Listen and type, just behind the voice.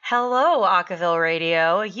Hello, Acaville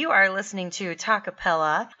Radio. You are listening to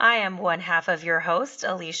Talkapella. I am one half of your host,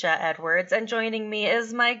 Alicia Edwards, and joining me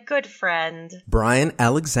is my good friend, Brian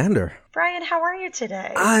Alexander. Brian, how are you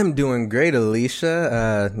today? I'm doing great,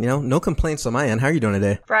 Alicia. No complaints on my end. How are you doing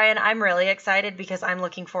today? Brian, I'm really excited because I'm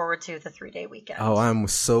looking forward to the 3-day weekend. Oh, I'm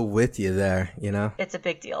so with you there, It's a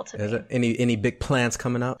big deal to me. Is it any big plans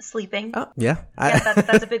coming up? Sleeping. Oh, yeah.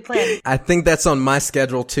 That's a big plan. I think that's on my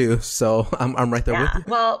schedule too, so I'm right there with you.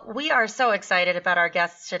 Well, we are so excited about our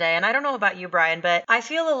guests today, and I don't know about you, Brian, but I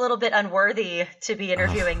feel a little bit unworthy to be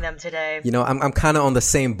interviewing them today. I'm kind of on the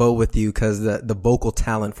same boat with you because the vocal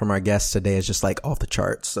talent from our guests today is just like off the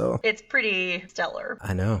charts. So it's pretty stellar.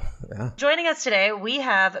 I know. Yeah. Joining us today, we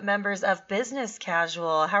have members of Business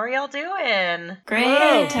Casual. How are y'all doing?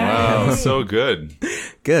 Great. Wow, so good.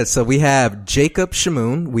 Good. So we have Jacob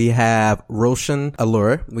Shamoon, we have Roshan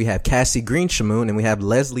Allure, we have Cassie Green Shamoon, and we have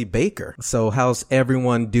Leslie Baker. So how's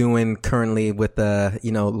everyone doing currently with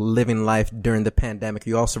living life during the pandemic?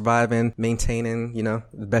 You all surviving, maintaining,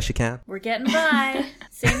 the best you can? We're getting by.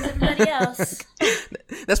 Same as everybody else.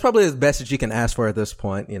 That's probably as best as you can ask for at this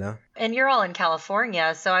point, And you're all in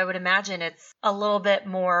California, so I would imagine it's a little bit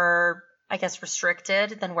more, I guess,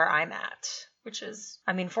 restricted than where I'm at. Which is,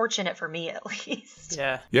 fortunate for me at least.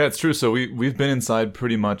 Yeah, it's true. So we've been inside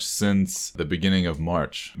pretty much since the beginning of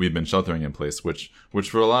March. We've been sheltering in place, which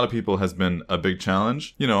for a lot of people has been a big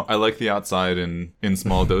challenge. I like the outside in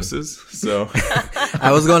small doses. So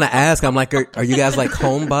I was going to ask, I'm like, are you guys like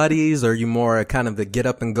homebodies? Or are you more kind of the get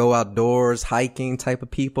up and go outdoors, hiking type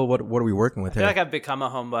of people? What are we working with I here? feel like I've become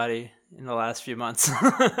a homebody in the last few months.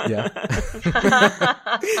 Yeah.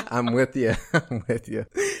 I'm with you.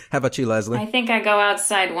 How about you, Leslie? I think I go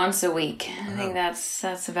outside once a week. I think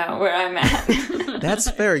that's about where I'm at.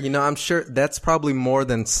 That's fair. I'm sure that's probably more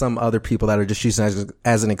than some other people that are just using it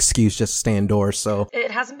as an excuse just to stay indoors. So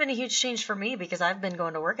it hasn't been a huge change for me because I've been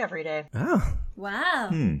going to work every day. Oh. Wow.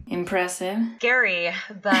 Impressive. Scary,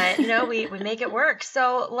 but we make it work.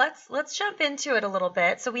 So let's jump into it a little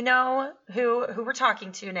bit. So we know who we're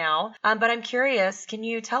talking to now. But I'm curious, can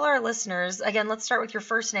you tell our listeners, again, let's start with your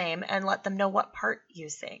first name and let them know what part you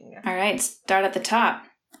sing. All right, start at the top.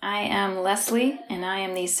 I am Leslie, and I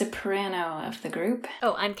am the soprano of the group.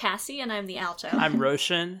 Oh, I'm Cassie, and I'm the alto. I'm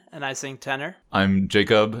Roshan, and I sing tenor. I'm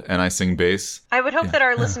Jacob, and I sing bass. I would hope that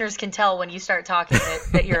our listeners can tell when you start talking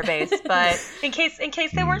that you're a bass, but in case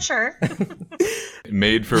they weren't sure.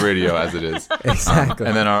 Made for radio as it is. Exactly.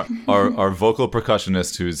 And then our vocal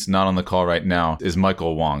percussionist, who's not on the call right now, is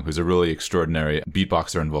Michael Wong, who's a really extraordinary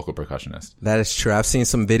beatboxer and vocal percussionist. That is true. I've seen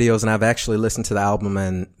some videos, and I've actually listened to the album,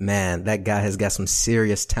 and man, that guy has got some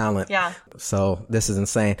serious talent. Yeah. So this is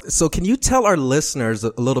insane. So can you tell our listeners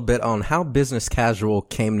a little bit on how Business Casual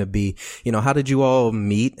came to be? How did you all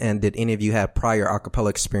meet, and did any of you have prior a cappella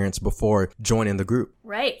experience before joining the group?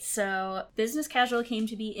 Right, so Business Casual came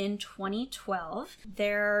to be in 2012.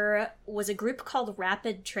 There was a group called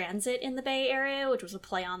Rapid Transit in the Bay Area, which was a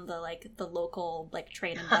play on the local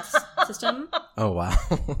train and bus system. Oh, wow.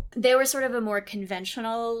 They were sort of a more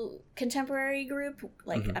conventional contemporary group,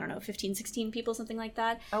 I don't know, 15, 16 people, something like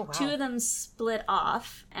that. Oh, wow. 2 of them split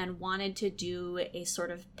off and wanted to do a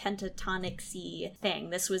sort of pentatonic-y thing.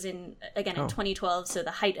 This was in 2012, so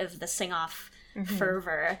the height of the sing-off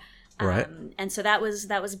fervor. Right. And so that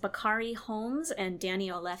was Bakari Holmes and Danny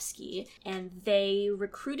Olewski, and they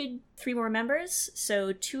recruited 3 more members.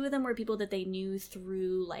 So 2 of them were people that they knew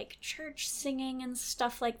through church singing and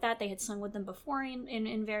stuff like that. They had sung with them before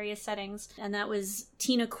in various settings. And that was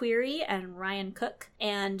Tina Query and Ryan Cook,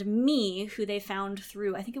 and me, who they found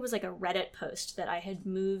through, I think it was a Reddit post that I had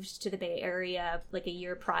moved to the Bay Area a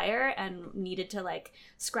year prior and needed to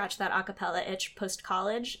scratch that a cappella itch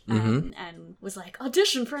post-college, and was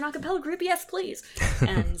audition for an a cappella group, yes please.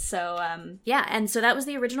 And so and so that was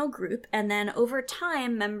the original group, and then over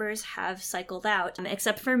time members have cycled out,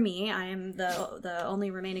 except for me. I am the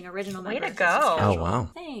only remaining original member. Way to go. Oh, wow.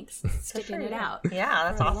 Thanks. Sticking it out. Yeah,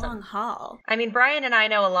 that's for awesome. a long haul. Brian and I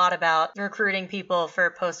know a lot about recruiting people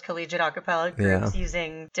for post-collegiate a cappella groups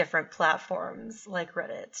using different platforms like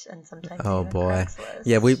Reddit and sometimes Oh, even boy. Craigslist.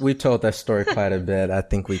 Yeah, we told that story quite a bit. I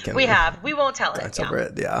think we can. We have. We won't tell it. That's over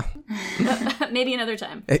it. Yeah. Maybe another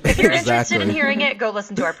time. If you're interested in hearing it, go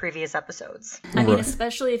listen to our previous episodes.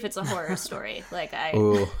 Especially if it's a horror story.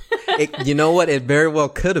 Ooh. You know what? It very well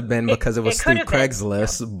could have been because it was through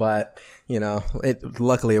Craigslist, but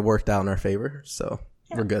luckily it worked out in our favor. So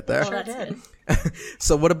we're good there. Well, that's good.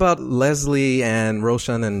 So what about Leslie and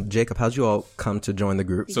Roshan and Jacob? How'd you all come to join the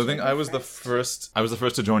group? So I think I was the first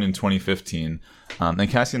to join in 2015. And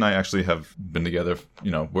Cassie and I actually have been together,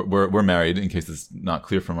 you know, we're married, in case it's not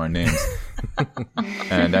clear from our names.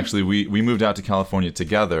 And actually we moved out to California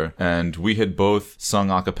together, and we had both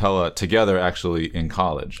sung a cappella together actually in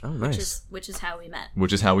college. Oh, nice. Which is how we met.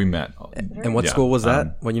 Which is how we met. And what school was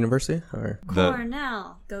that? What university? Or?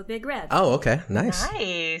 Cornell. Go Big Red. Oh, okay. Nice.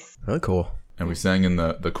 Nice. Really cool. And we sang in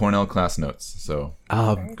the Cornell class notes. So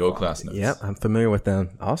go class notes. Yep, I'm familiar with them.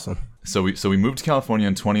 Awesome. So we moved to California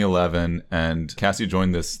in 2011, and Cassie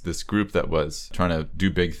joined this group that was trying to do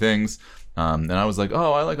big things. And I was like,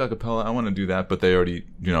 oh, I like a cappella, I want to do that. But they already,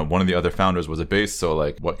 you know, one of the other founders was a bass, so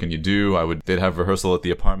like, what can you do? They'd have rehearsal at the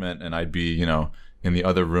apartment, and I'd be, you know, in the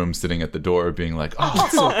other room sitting at the door being like, oh,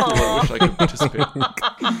 it's so cool, I wish I could participate.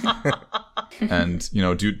 And, you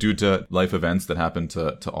know, due to life events that happened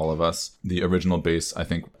to all of us, the original bass, I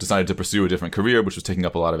think, decided to pursue a different career, which was taking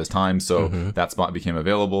up a lot of his time. So that spot became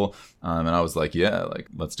available. And I was like, yeah, like,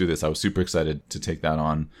 let's do this. I was super excited to take that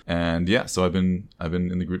on. And yeah, so I've been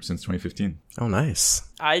in the group since 2015. Oh, nice.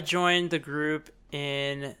 I joined the group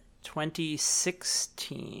in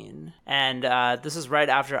 2016, and this is right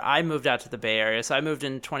after I moved out to the Bay Area. So I moved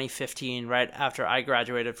in 2015, right after I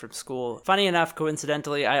graduated from school. Funny enough,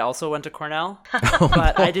 coincidentally, I also went to Cornell,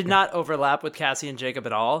 but I did not overlap with Cassie and Jacob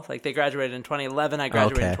at all. Like, they graduated in 2011, I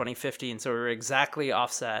graduated in 2015, so we were exactly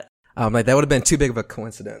offset. Like, that would have been too big of a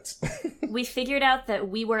coincidence. We figured out that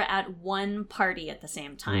we were at one party at the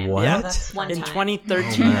same time. What? Yeah, One in time.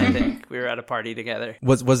 2013, I think we were at a party together.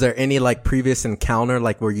 Was there any like previous encounter,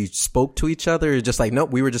 like where you spoke to each other, or just like,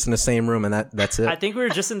 nope, we were just in the same room and that's it? I think we were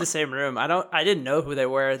just in the same room. I didn't know who they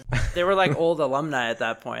were. They were like old alumni at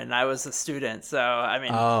that point, and I was a student. So I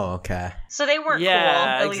mean, Oh, okay. So they weren't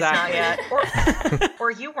Yeah, cool, at exactly. least not yet.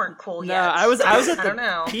 Or you weren't cool no, yet. I was I at don't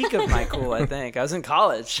know. the peak of my cool. I think I was in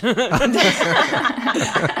college.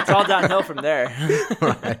 It's all downhill from there.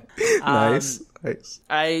 Right. Nice.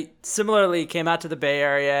 I similarly came out to the Bay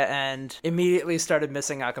Area and immediately started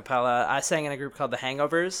missing a cappella. I sang in a group called the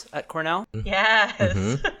Hangovers at Cornell.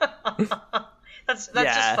 Yes. That's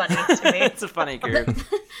just funny to me. It's a funny group.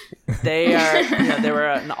 They were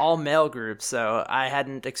an all-male group, so I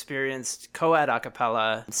hadn't experienced co-ed a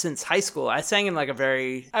cappella since high school. I sang in like a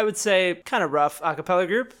very, I would say, kind of rough a cappella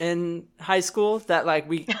group in high school that like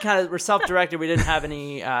we kind of were self-directed. We didn't have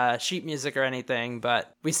any sheet music or anything,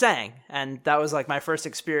 but we sang, and that was like my first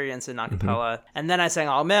experience in a cappella. And then I sang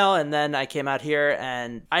all-male, and then I came out here,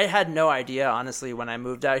 and I had no idea, honestly, when I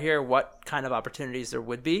moved out here, what kind of opportunities there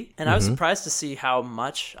would be. And I was surprised to see how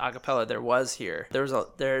much a cappella there was here. There's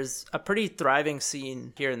a pretty thriving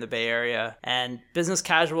scene here in the Bay Area, and Business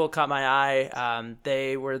Casual caught my eye.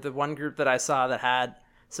 They were the one group that I saw that had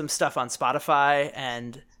some stuff on Spotify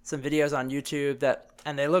and some videos on YouTube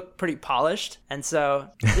and they look pretty polished. And so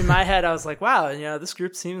in my head, I was like, wow, you know, this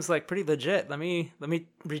group seems like pretty legit. Let me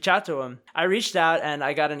reach out to them. I reached out and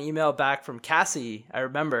I got an email back from Cassie, I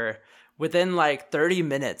remember, within like 30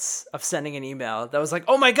 minutes of sending an email that was like,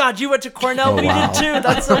 oh my God, you went to Cornell. We did too.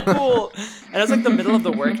 That's so cool. And it was like the middle of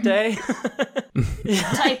the workday.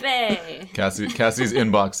 Type A. Cassie's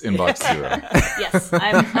inbox zero. Yes,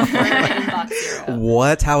 I'm a firm inbox zero.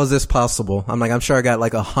 What? How is this possible? I'm sure I got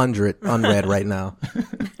like 100 unread right now.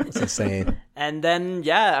 It's insane. And then,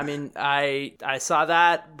 yeah, I mean, I saw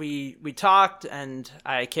that, we talked, and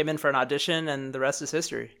I came in for an audition, and the rest is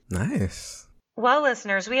history. Nice. Well,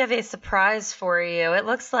 listeners, we have a surprise for you. It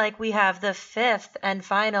looks like we have the fifth and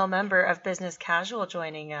final member of Business Casual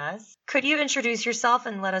joining us. Could you introduce yourself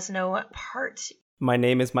and let us know what part? My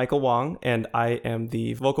name is Michael Wong, and I am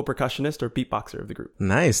the vocal percussionist or beatboxer of the group.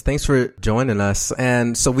 Nice. Thanks for joining us.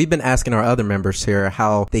 And so we've been asking our other members here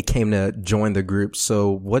how they came to join the group.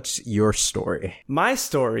 So what's your story? My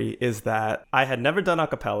story is that I had never done a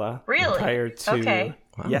cappella Really? prior to... Okay.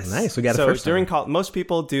 Wow, Yes. nice. We got so it first during time. most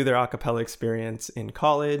people do their a cappella experience in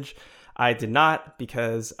college. I did not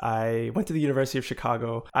because I went to the University of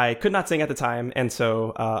Chicago. I could not sing at the time, and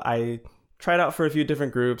so I tried out for a few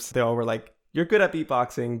different groups. They all were like, you're good at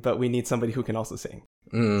beatboxing, but we need somebody who can also sing.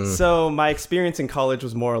 So my experience in college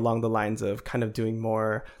was more along the lines of kind of doing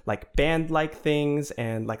more like band-like things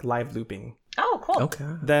and like live looping. Oh, cool. Okay.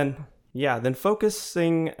 Then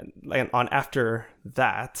focusing on after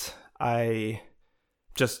that, I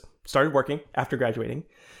just started working after graduating.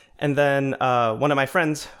 And then one of my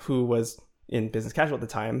friends who was in Business Casual at the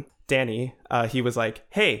time, Danny, he was like,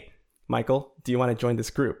 hey, Michael, do you want to join this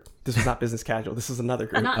group? This was not Business Casual. This is another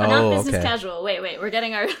group. Not Oh, Business okay. Casual. Wait, we're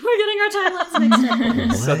getting our timelines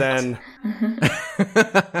mixed up. So then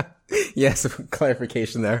Yes,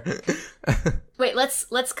 clarification there. Wait,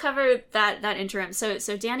 let's cover that interim. So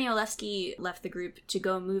Danny Olewski left the group to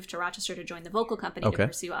go move to Rochester to join the vocal company to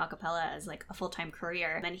pursue a cappella as like a full-time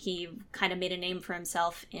career. And he kind of made a name for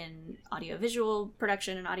himself in audiovisual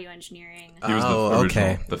production and audio engineering. He was the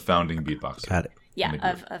original, the founding beatboxer. Got it.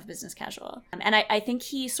 Yeah, of Business Casual. And I think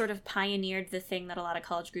he sort of pioneered the thing that a lot of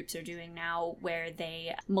college groups are doing now, where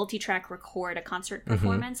they multi-track record a concert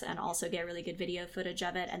performance and also get really good video footage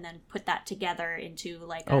of it and then put that together into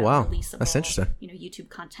like a releasable, that's interesting. YouTube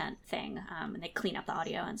content thing. And they clean up the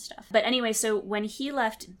audio and stuff. But anyway, so when he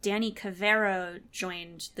left, Danny Cavero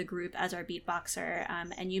joined the group as our beatboxer.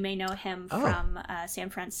 And you may know him from San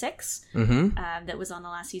Fran 6 that was on the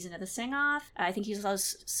last season of The Sing Off. I think he's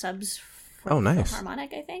also subs nice.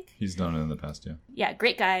 Harmonic, I think. He's done it in the past, yeah. Yeah,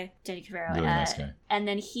 great guy, Danny Cavero. Really nice guy. And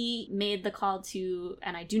then he made the call to,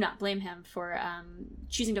 and I do not blame him for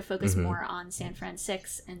choosing to focus more on San Fran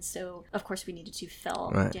 6. And so, of course, we needed to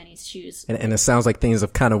fill Danny's shoes. And it sounds like things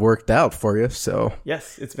have kind of worked out for you, so...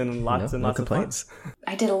 Yes, it's been lots and lots of fun.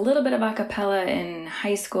 I did a little bit of a cappella in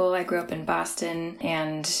high school. I grew up in Boston,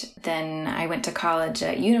 and then I went to college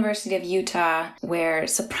at University of Utah, where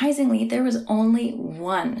surprisingly there was only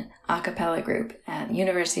one a cappella group at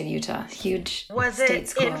University of Utah. Huge Was state it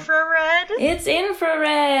school. infrared? It's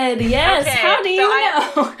infrared. Yes. Okay, How do you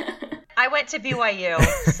know? I went to BYU,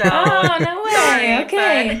 so Oh, no way. Sorry,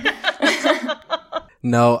 Okay.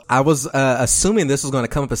 No, I was assuming this was going to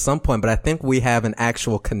come up at some point, but I think we have an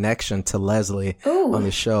actual connection to Leslie on the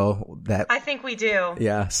show. That I think we do.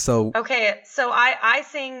 Yeah, so... Okay, so I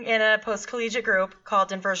sing in a post-collegiate group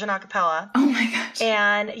called Inversion Acapella. Oh my gosh.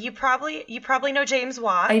 And you probably know James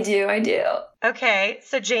Watt. I do. Okay,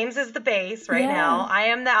 so James is the bass right now. I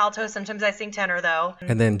am the alto. Sometimes I sing tenor, though.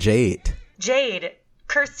 And then Jade.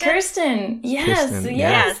 Kirsten. Yes.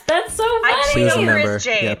 Yes. That's so funny. I She was a know her member. as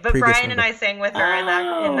Jade, Yeah, but previous Brian and member. I sang with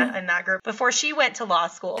her in that group before she went to law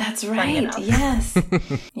school. That's funny right. enough. Yes.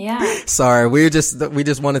 Yeah. Sorry, we just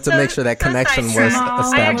wanted to make sure that connection was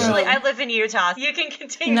sidetrack. established. I live in Utah. You can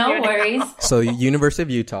continue. No now. worries. So University of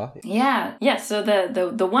Utah. Yeah. So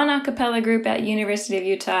the one a cappella group at University of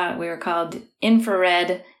Utah, we were called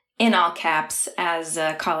Infrared, in all caps, as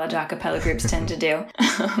college a cappella groups tend to do.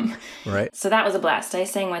 Right. So that was a blast. I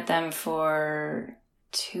sang with them for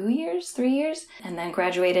 3 years, and then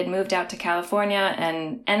graduated, moved out to California,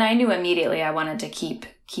 and I knew immediately I wanted to keep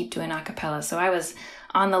doing a cappella. So I was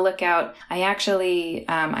on the lookout. I actually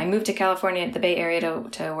I moved to California, the Bay Area,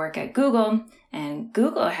 to work at Google. And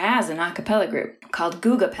Google has an a cappella group called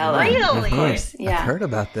Googapella. Really? Of course, yeah. I've heard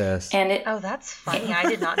about this. And Oh, that's funny. I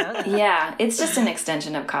did not know that. yeah, it's just an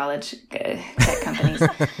extension of college tech companies.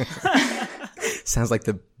 Sounds like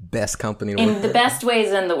the best company to work In the best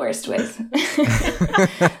ways and the worst ways.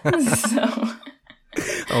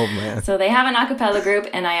 Oh, man. So they have an a cappella group,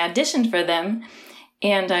 and I auditioned for them,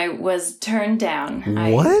 and I was turned down.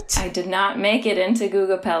 What? I did not make it into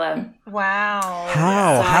Googapella. Wow.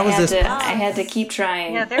 How? So How is this? I had to keep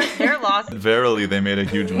trying. Yeah, they're lost. Verily, they made a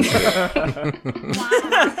huge mistake.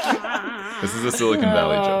 This is a Silicon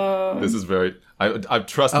Valley joke. This is very... I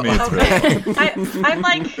trust me, it's very... I'm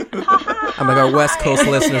like, haha. I'm like, our West Coast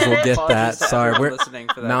listeners will get that. Apologies to Sorry, everyone we're listening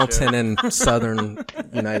for that mountain in southern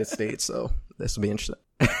United States, so this will be interesting.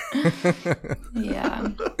 Yeah.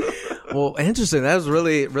 Well, interesting. That was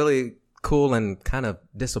really, really cool and kind of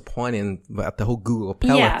disappointing about the whole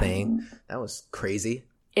Googapella thing. That was crazy.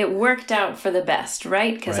 It worked out for the best,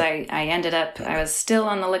 right? Because Right. I ended up, I was still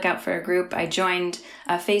on the lookout for a group. I joined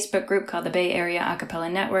a Facebook group called the Bay Area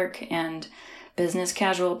Acapella Network, and Business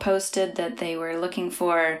Casual posted that they were looking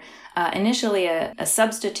for initially a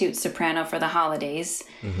substitute soprano for the holidays.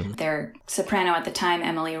 Mm-hmm. Their soprano at the time,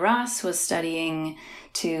 Emily Ross, was studying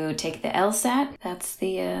to take the LSAT. That's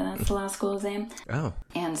the law school exam. Oh.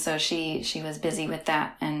 And so she was busy with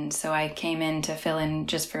that. And so I came in to fill in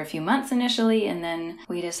just for a few months initially, and then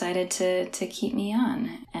we decided to keep me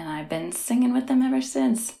on. And I've been singing with them ever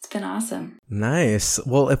since. It's been awesome. Nice.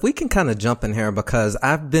 Well, if we can kind of jump in here, because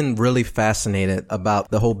I've been really fascinated about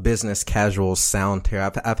the whole Business Casual sound here.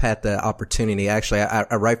 I've had the opportunity. Actually,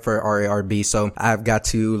 I write for RARB, so I've got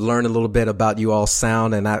to learn a little bit about you all's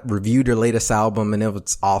sound, and I reviewed your latest album, and it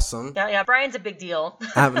was awesome. Yeah, Brian's a big deal.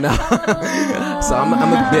 So I'm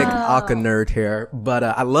a big Aka nerd here, but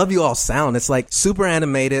I love you all sound. It's like super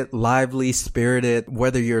animated, lively, spirited,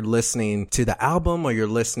 whether you're listening to the album or you're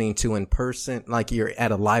listening to in person, like you're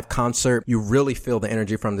at a live concert, you really feel the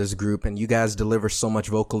energy from this group, and you guys deliver so much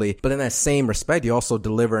vocally. But in that same respect, you also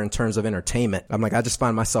deliver in terms of entertainment. I'm like, I just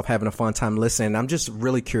find myself having a fun time listening. I'm just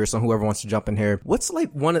really curious on whoever wants to jump in here. What's like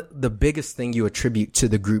one of the biggest thing you attribute to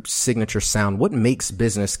the group's signature sound? What makes makes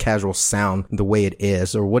Business Casual sound the way it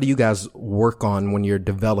is? Or what do you guys work on when you're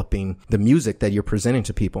developing the music that you're presenting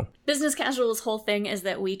to people? Business Casual's whole thing is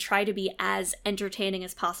that we try to be as entertaining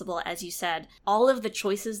as possible. As you said, all of the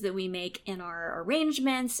choices that we make in our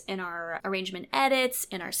arrangements, in our arrangement edits,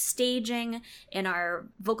 in our staging, in our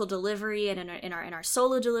vocal delivery, and in our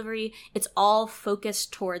solo delivery, it's all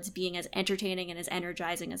focused towards being as entertaining and as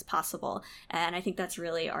energizing as possible. And I think that's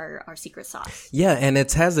really our secret sauce. Yeah, and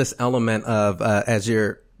it has this element of as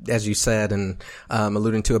you said and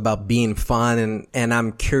alluding to about being fun, and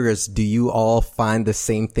I'm curious, do you all find the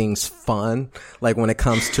same things fun, like when it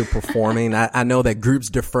comes to performing? I know that groups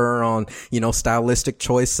differ on, stylistic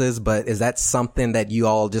choices, but is that something that you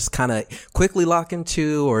all just kind of quickly lock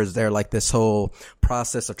into, or is there like this whole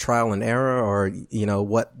process of trial and error, or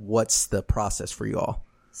what's the process for you all?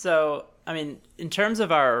 So, I mean, in terms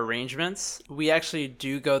of our arrangements, we actually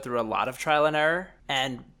do go through a lot of trial and error,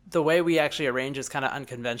 and the way we actually arrange is kind of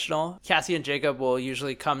unconventional. Cassie and Jacob will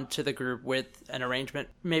usually come to the group with an arrangement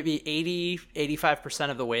maybe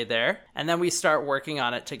 85% of the way there. And then we start working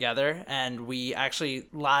on it together, and we actually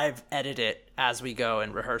live edit it as we go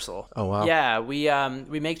in rehearsal. Oh, wow. Yeah,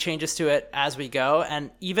 we make changes to it as we go.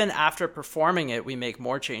 And even after performing it, we make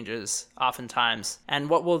more changes oftentimes. And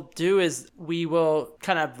what we'll do is we will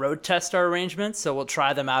kind of road test our arrangements. So we'll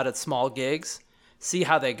try them out at small gigs, see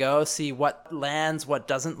how they go, see what lands, what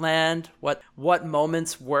doesn't land, what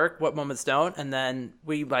moments work, what moments don't, and then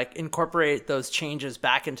we incorporate those changes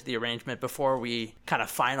back into the arrangement before we kind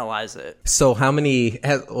of finalize it. So how many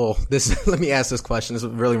let me ask this question, this is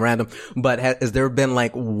really random, but has there been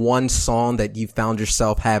one song that you found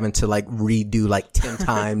yourself having to redo 10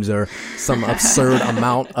 times or some absurd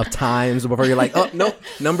amount of times before you're like, oh nope,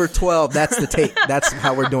 number 12, that's the take, that's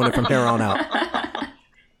how we're doing it from here on out?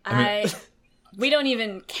 We don't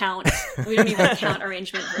even count. We don't even count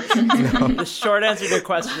arrangement versions. No. The short answer to your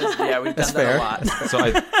question is, yeah, we've done that a lot. So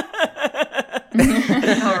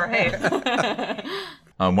all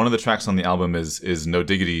right. One of the tracks on the album is No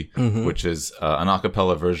Diggity, which is an a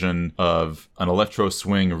cappella version of an electro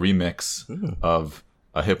swing remix of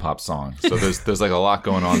a hip hop song. So there's a lot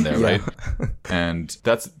going on there, right? And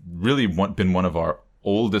that's really been one of our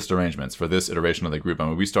oldest arrangements for this iteration of the group. I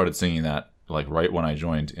mean, we started singing that right when I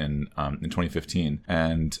joined in 2015,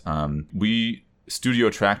 and we studio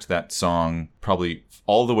tracked that song probably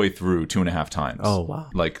all the way through 2.5 times. Oh wow!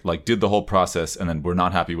 Like did the whole process, and then we're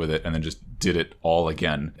not happy with it, and then just did it all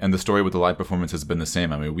again. And the story with the live performance has been the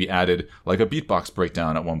same. I mean, we added a beatbox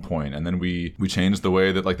breakdown at one point, and then we changed the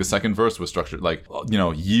way that the second verse was structured.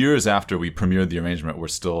 Years after we premiered the arrangement, we're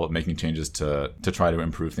still making changes to try to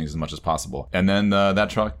improve things as much as possible. And then that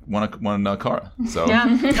track won a Cara. So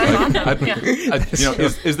yeah, that's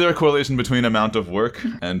awesome. Is there a correlation between amount of work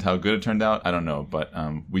and how good it turned out? I don't know, but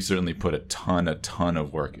we certainly put a ton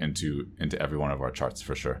of work into every one of our charts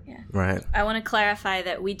for sure. Yeah. Right. I want to clarify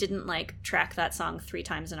that we didn't track that song 3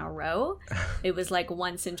 times in a row. It was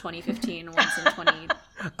once in 2015, once in 20.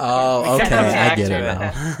 Oh, okay, I get it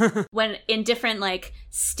now. When in different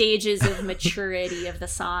stages of maturity of the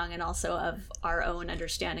song, and also of our own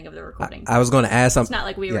understanding of the recording. I was going to ask. It's not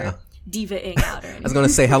like we were diva-ing out or anything. I was going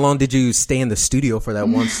to say, how long did you stay in the studio for that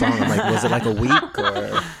one song? I'm was it a week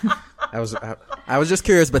or? I was just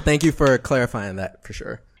curious, but thank you for clarifying that for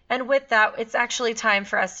sure. And with that, it's actually time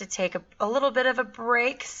for us to take a little bit of a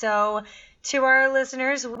break. So to our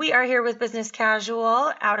listeners, we are here with Business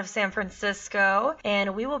Casual out of San Francisco,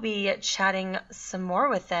 and we will be chatting some more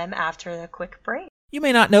with them after the quick break. You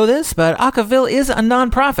may not know this, but Acaville is a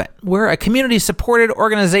nonprofit. We're a community-supported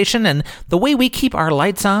organization, and the way we keep our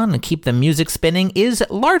lights on and keep the music spinning is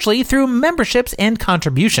largely through memberships and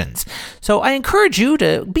contributions. So I encourage you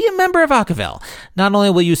to be a member of Acaville. Not only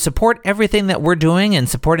will you support everything that we're doing and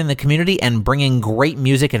supporting the community and bringing great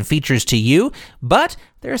music and features to you, but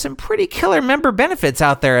there are some pretty killer member benefits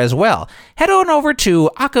out there as well. Head on over to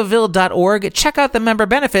acaville.org, check out the member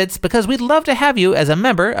benefits, because we'd love to have you as a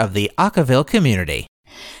member of the Acaville community.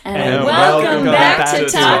 And welcome back to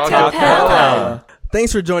Talkapella.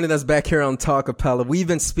 Thanks for joining us back here on Talkapella. We've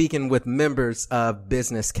been speaking with members of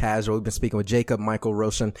Business Casual. We've been speaking with Jacob, Michael,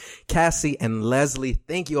 Roshan, Cassie, and Leslie.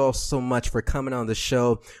 Thank you all so much for coming on the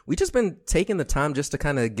show. We've just been taking the time just to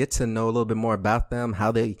kind of get to know a little bit more about them,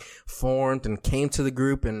 how they formed and came to the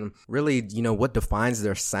group, and really, what defines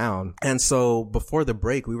their sound. And so before the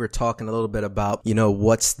break, we were talking a little bit about,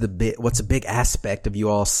 what's a big aspect of you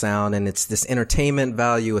all's sound. And it's this entertainment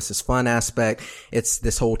value. It's this fun aspect. It's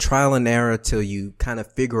this whole trial and error till you kind of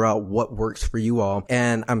figure out what works for you all.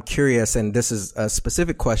 And I'm curious, and this is a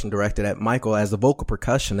specific question directed at Michael as the vocal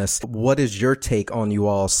percussionist. What is your take on you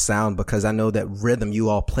all's sound? Because I know that rhythm, you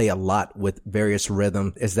all play a lot with various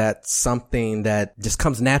rhythm. Is that something that just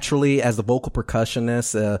comes naturally as the vocal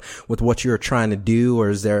percussionist with what you're trying to do? Or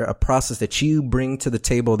is there a process that you bring to the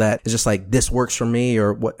table that is just like, this works for me?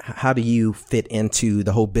 Or how do you fit into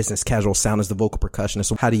the whole business casual sound as the vocal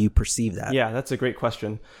percussionist? How do you perceive that? Yeah, that's a great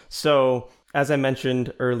question. So as I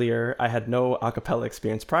mentioned earlier, I had no a cappella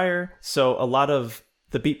experience prior. So a lot of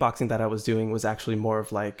the beatboxing that I was doing was actually more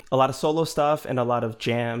of like a lot of solo stuff and a lot of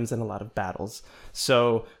jams and a lot of battles.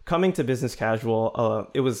 So coming to business casual,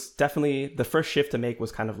 it was definitely the first shift to make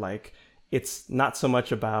was kind of like, it's not so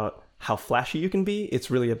much about how flashy you can be.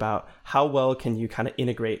 It's really about how well can you kind of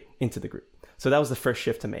integrate into the group. So that was the first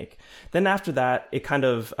shift to make. Then after that, it kind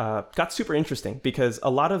of got super interesting because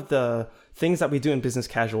a lot of the things that we do in business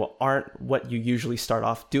casual aren't what you usually start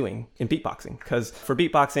off doing in beatboxing. Because for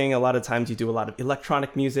beatboxing, a lot of times you do a lot of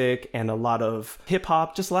electronic music and a lot of hip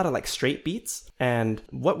hop, just a lot of like straight beats. And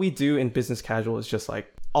what we do in business casual is just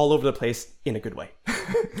like all over the place in a good way.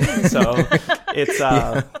 So it's,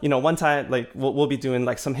 one time, like we'll be doing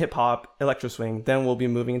like some hip hop, electro swing, then we'll be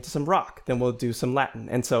moving into some rock, then we'll do some Latin.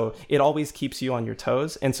 And so it always keeps you on your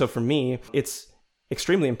toes. And so for me, it's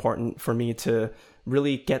extremely important for me to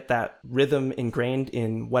really get that rhythm ingrained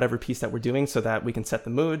in whatever piece that we're doing so that we can set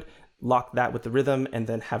the mood, lock that with the rhythm, and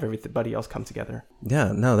then have everybody else come together.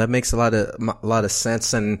 Yeah, no, that makes a lot of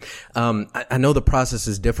sense. And I know the process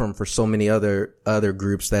is different for so many other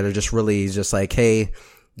groups that are just really just like, hey,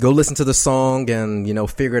 go listen to the song and,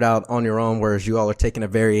 figure it out on your own. Whereas you all are taking a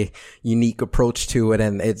very unique approach to it.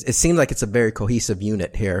 And it seems like it's a very cohesive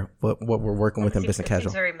unit here, what we're working with in business casual.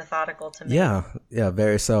 It's very methodical to me. Yeah,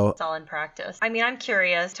 very so. It's all in practice. I mean, I'm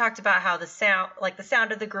curious, talked about how the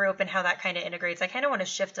sound of the group and how that kind of integrates. I kind of want to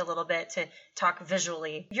shift a little bit to talk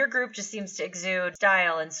visually. Your group just seems to exude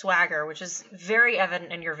style and swagger, which is very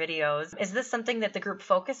evident in your videos. Is this something that the group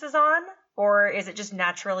focuses on? Or is it just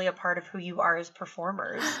naturally a part of who you are as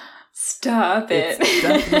performers? Stop it. It's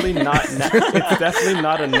definitely not. It's definitely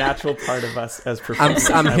not a natural part of us as performers.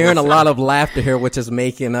 I'm hearing a lot of laughter here, which is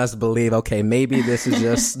making us believe, okay, maybe this is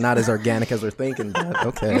just not as organic as we're thinking. But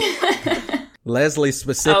okay. Leslie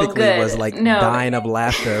specifically was like dying of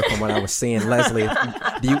laughter from what I was seeing. Leslie,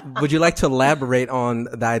 would you like to elaborate on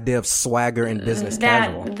the idea of swagger in business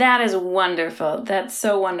casual? That is wonderful. That's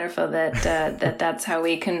so wonderful that that's how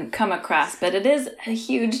we can come across. But it is a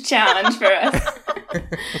huge challenge for us.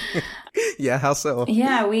 Yeah, how so?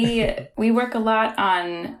 Yeah, we work a lot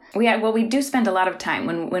on we do spend a lot of time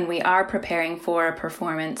when we are preparing for a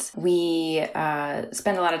performance. We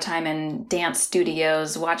spend a lot of time in dance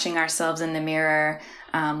studios, watching ourselves in the mirror,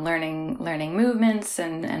 learning movements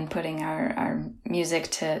and putting our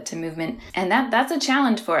music to movement. And that's a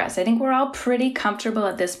challenge for us. I think we're all pretty comfortable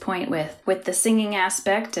at this point with the singing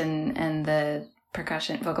aspect and the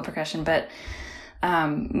vocal percussion, but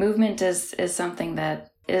movement is something that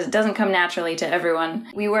doesn't come naturally to everyone.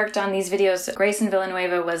 We worked on these videos. Grayson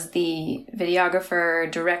Villanueva was the videographer,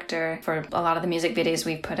 director for a lot of the music videos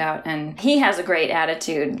we've put out, and he has a great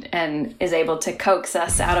attitude and is able to coax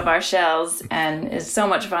us out of our shells and is so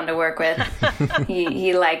much fun to work with.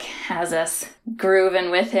 he like has us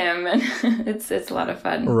grooving with him, and it's a lot of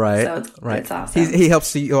fun. Right, so it's awesome. He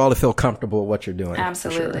helps you all to feel comfortable with what you're doing.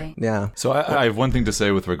 Absolutely. Sure. Yeah. So I have one thing to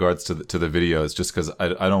say with regards to the videos, just because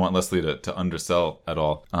I don't want Leslie to undersell at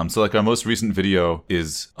all. So like our most recent video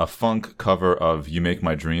is a funk cover of "You Make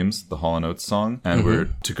My Dreams," the Hall & Oates song, and we're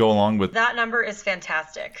to go along with that number is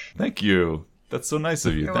fantastic. Thank you. That's so nice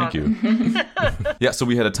of you. You're Thank welcome. you. Yeah, so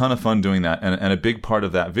we had a ton of fun doing that. And a big part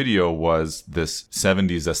of that video was this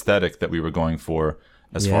 70s aesthetic that we were going for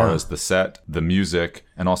as far as the set, the music,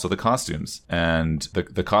 and also the costumes. And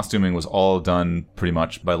the costuming was all done pretty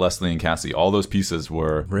much by Leslie and Cassie. All those pieces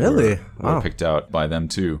were picked out by them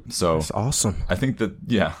too. So that's awesome. I think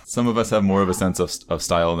that, some of us have more of a sense of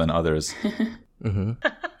style than others. Mm-hmm.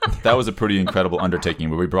 That was a pretty incredible undertaking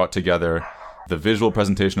where we brought together the visual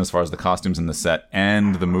presentation as far as the costumes in the set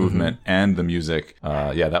and the movement and the music.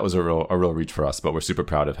 That was a real reach for us, but we're super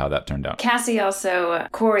proud of how that turned out. Cassie also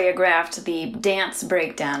choreographed the dance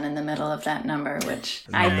breakdown in the middle of that number, which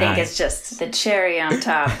I think is just the cherry on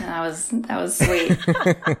top. That was sweet.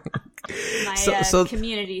 My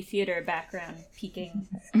community theater background peaking.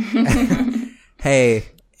 Hey,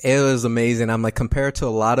 It was amazing. I'm like, compared to a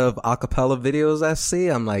lot of acapella videos I see,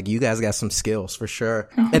 I'm like, you guys got some skills for sure.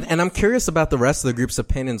 And I'm curious about the rest of the group's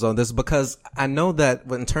opinions on this, because I know that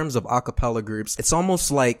in terms of acapella groups, it's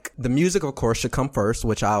almost like the music, of course, should come first,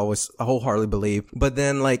 which I always wholeheartedly believe. But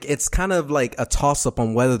then like, it's kind of like a toss up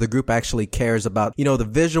on whether the group actually cares about, you know, the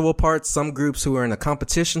visual parts. Some groups who are in a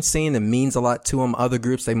competition scene, it means a lot to them. Other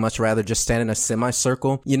groups, they much rather just stand in a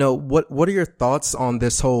semicircle. You know, what are your thoughts on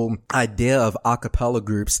this whole idea of acapella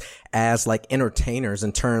groups as like entertainers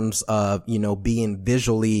in terms of, you know, being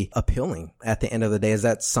visually appealing at the end of the day? Is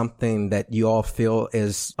that something that you all feel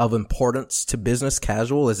is of importance to business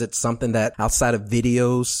casual? Is it something that outside of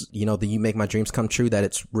videos, you know, the You Make My Dreams Come True, that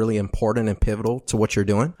it's really important and pivotal to what you're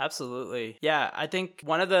doing? Absolutely. Yeah, I think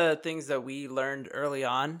one of the things that we learned early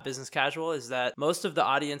on, business casual, is that most of the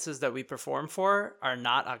audiences that we perform for are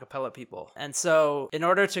not a cappella people. And so in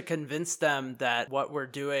order to convince them that what we're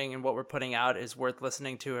doing and what we're putting out is worth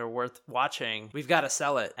listening to or worth watching, we've got to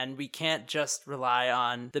sell it. And we can't just rely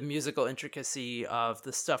on the musical intricacy of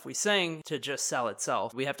the stuff we sing to just sell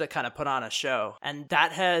itself. We have to kind of put on a show. And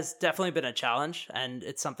that has definitely been a challenge. And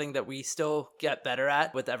it's something that we still get better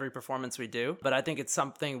at with every performance we do. But I think it's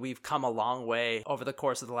something we've come a long way over the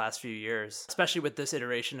course of the last few years, especially with this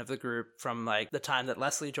iteration of the group from like the time that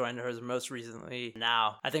Leslie joined hers most recently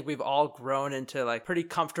now. I think we've all grown into like pretty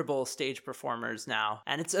comfortable stage performers now.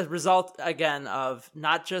 And it's a result, again, of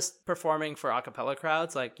not just performing for a cappella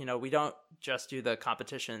crowds. Like, you know, we don't just do the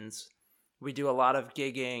competitions. We do a lot of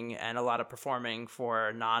gigging and a lot of performing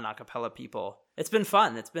for non-a cappella people. It's been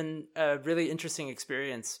fun. It's been a really interesting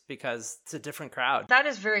experience because it's a different crowd. That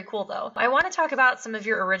is very cool, though. I want to talk about some of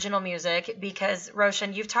your original music because,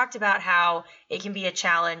 Roshan, you've talked about how it can be a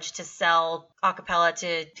challenge to sell a cappella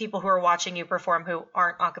to people who are watching you perform who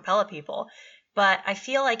aren't a cappella people. But I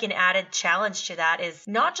feel like an added challenge to that is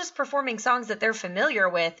not just performing songs that they're familiar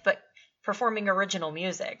with, but performing original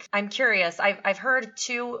music. I'm curious. I've heard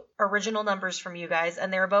 2 original numbers from you guys,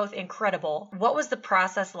 and they're both incredible. What was the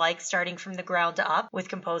process like starting from the ground up with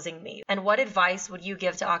composing these? And what advice would you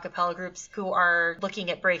give to a cappella groups who are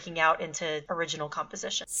looking at breaking out into original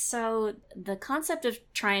composition? So the concept of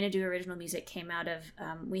trying to do original music came out of,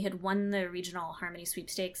 we had won the regional harmony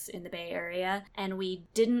sweepstakes in the Bay Area, and we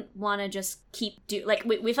didn't want to just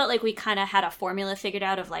we felt like we kind of had a formula figured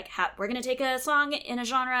out of like, how we're going to take a song in a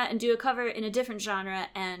genre and do a cover in a different genre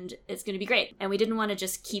and it's going to be great. And we didn't want to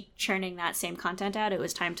just keep churning that same content out. It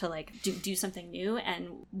was time to like do something new. And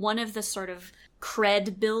one of the sort of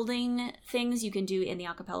cred building things you can do in the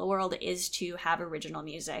acapella world is to have original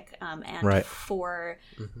music. And right. For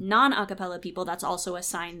non-acapella people, that's also a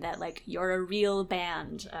sign that like you're a real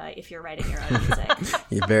band if you're writing your own music.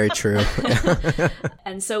 You're very true.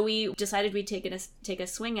 And so we decided we'd take a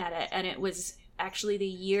swing at it, and it was actually the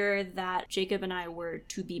year that Jacob and I were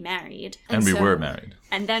to be married. And we were married.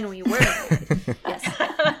 And then we were married.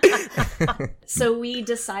 Yes. So we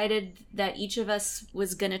decided that each of us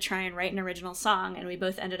was going to try and write an original song, and we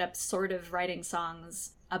both ended up sort of writing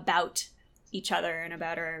songs about each other and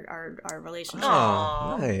about our relationship.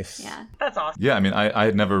 Oh, nice. Yeah. That's awesome. Yeah, I mean, I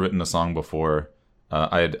had never written a song before.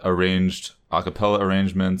 I had arranged a cappella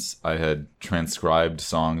arrangements. I had transcribed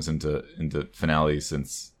songs into finale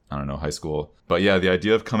since, I don't know, high school. But yeah, the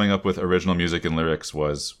idea of coming up with original music and lyrics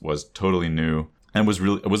was totally new and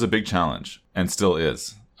it was a big challenge, and still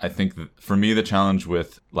is. I think that for me, the challenge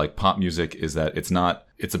with like pop music is that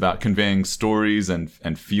it's about conveying stories and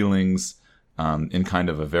feelings in kind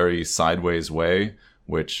of a very sideways way,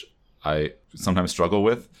 which I sometimes struggle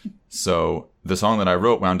with. So the song that I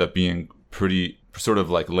wrote wound up being pretty sort of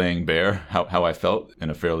like laying bare how I felt in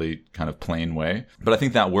a fairly kind of plain way. But I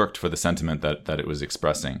think that worked for the sentiment that it was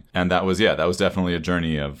expressing. And that was definitely a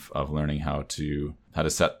journey of learning how to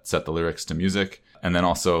set the lyrics to music, and then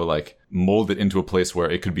also like mold it into a place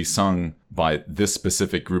where it could be sung by this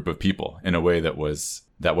specific group of people in a way that was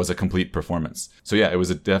a complete performance. So yeah, it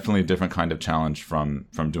was definitely a different kind of challenge from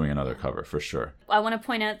doing another cover, for sure. I want to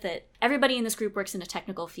point out that everybody in this group works in a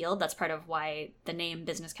technical field. That's part of why the name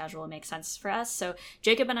Business Casual makes sense for us. So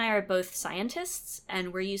Jacob and I are both scientists,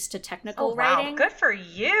 and we're used to technical writing. Wow, good for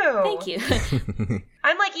you. Thank you.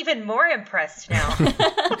 I'm like even more impressed now.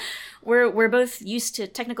 We're both used to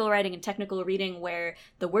technical writing and technical reading, where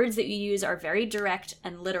the words that you use are very direct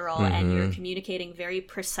and literal, and you're communicating very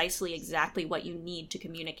precisely exactly what you need to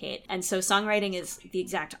communicate. And so songwriting is the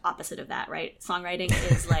exact opposite of that, right? Songwriting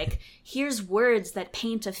is like, here's words that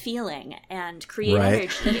paint a feeling and create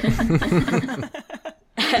energy.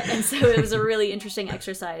 And so it was a really interesting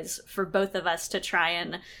exercise for both of us to try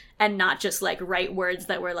and not just like write words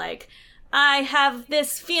that were like, I have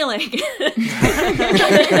this feeling.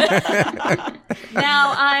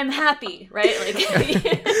 Now I'm happy, right? Like,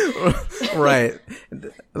 right.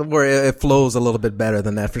 Where it flows a little bit better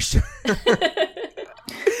than that for sure.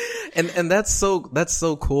 And that's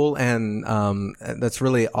so cool, and that's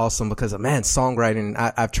really awesome because man, songwriting,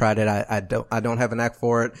 I've tried it. I don't have a knack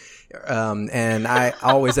for it, and I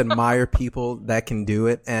always admire people that can do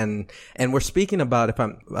it. And we're speaking about, if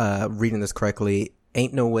I'm reading this correctly,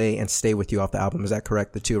 Ain't No Way and Stay With You off the album. Is that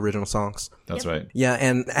correct? The two original songs? That's right. Yeah,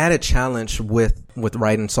 and added challenge with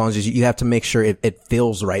writing songs is you have to make sure it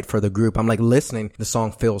feels right for the group. I'm like listening, the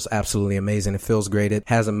song feels absolutely amazing. It feels great. It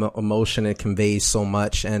has emotion. It conveys so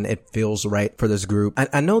much, and it feels right for this group.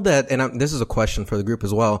 I know that, and this is a question for the group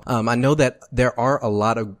as well. I know that there are a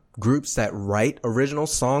lot of groups that write original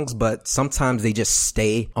songs, but sometimes they just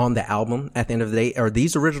stay on the album at the end of the day. Are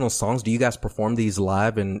these original songs? Do you guys perform these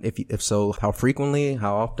live? And if so, how frequently,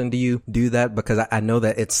 how often do you do that? Because I know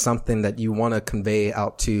that it's something that you want to convey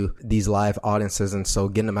out to these live audiences. And so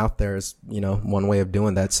getting them out there is, one way of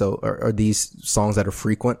doing that. So are these songs that are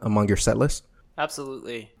frequent among your set list?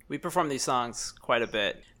 Absolutely. We perform these songs quite a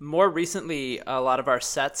bit. More recently, a lot of our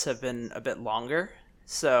sets have been a bit longer.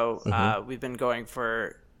 So we've been going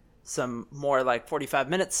for some more like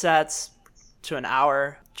 45-minute sets to an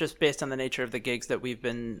hour, just based on the nature of the gigs that we've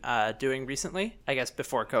been doing recently, I guess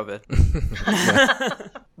before COVID.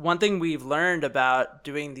 One thing we've learned about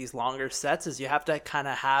doing these longer sets is you have to kind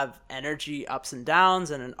of have energy ups and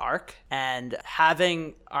downs and an arc. And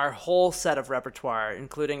having our whole set of repertoire,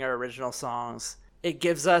 including our original songs, it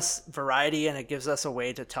gives us variety, and it gives us a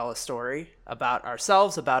way to tell a story about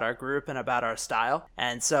ourselves, about our group, and about our style.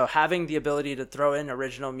 And so having the ability to throw in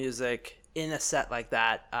original music in a set like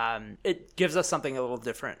that, it gives us something a little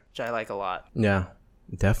different, which I like a lot. Yeah,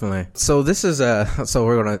 definitely. So this is so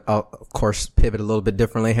we're going to, of course, pivot a little bit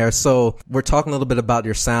differently here. So we're talking a little bit about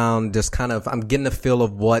your sound, just kind of, I'm getting a feel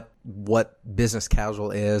of what Business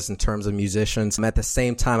Casual is in terms of musicians. At the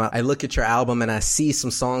same time, I look at your album and I see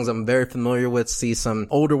some songs I'm very familiar with, see some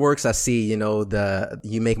older works. I see, the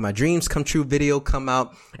You Make My Dreams Come True video come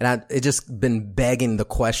out. And it just been begging the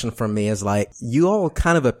question for me is like, you all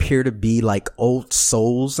kind of appear to be like old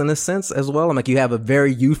souls in a sense as well. I'm like, you have a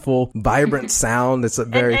very youthful, vibrant sound. It's a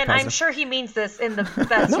very and I'm sure he means this in the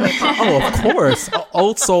best way possible. Oh, of course.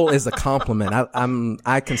 Old soul is a compliment.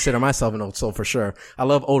 I consider myself an old soul for sure. I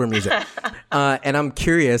love older music. And I'm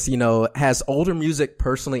curious, has older music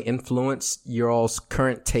personally influenced your all's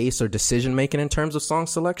current taste or decision making in terms of song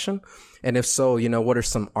selection? And if so, what are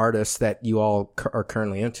some artists that you all are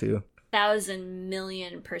currently into?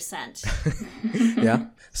 1,000,000,000%. Yeah.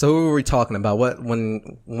 So who are we talking about? What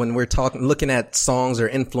when we're looking at songs or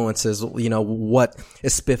influences, what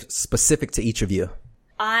is specific to each of you?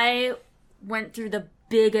 I went through the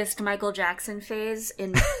biggest Michael Jackson phase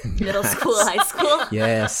in middle school, high school.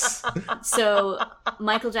 Yes. So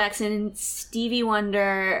Michael Jackson, Stevie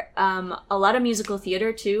Wonder, a lot of musical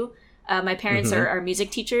theater too. My parents are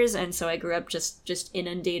music teachers, and so I grew up just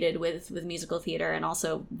inundated with musical theater and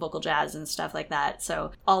also vocal jazz and stuff like that.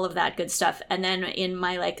 So all of that good stuff. And then in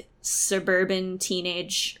my suburban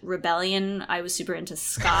teenage rebellion, I was super into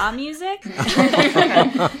ska music.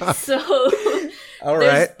 So all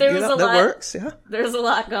right, there was a that lot. Works. Yeah, there's a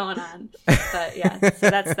lot going on. But yeah, so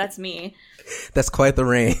that's me. That's quite the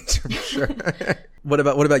range for sure. What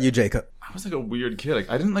about you, Jacob? I was like a weird kid.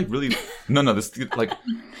 I didn't really. No. I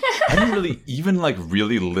didn't really even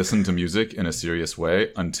really listen to music in a serious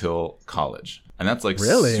way until college, and that's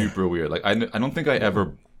really super weird. I don't think I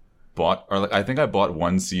ever bought, or I think I bought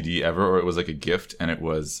one CD ever, or it was a gift, and it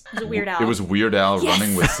was Weird Al. It was Weird Al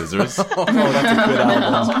running with scissors. Oh, that's a good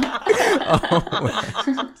album.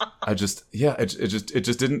 I just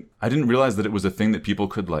didn't. I didn't realize that it was a thing that people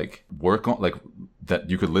could work on, that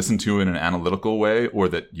you could listen to in an analytical way, or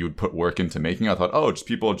that you would put work into making. I thought,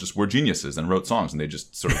 people were geniuses and wrote songs, and they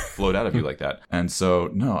just sort of flowed out of you like that. And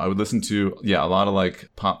so, no, I would listen to a lot of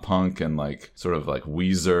pop punk and sort of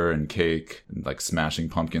Weezer and Cake and Smashing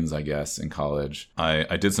Pumpkins, I guess, in college.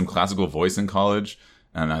 I did some classical voice in college.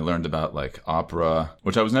 And I learned about opera,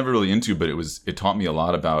 which I was never really into, but it taught me a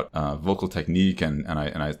lot about vocal technique, and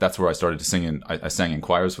I that's where I started to sing I sang in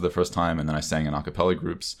choirs for the first time, and then I sang in a cappella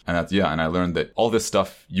groups, and and I learned that all this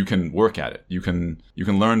stuff, you can work at it. You can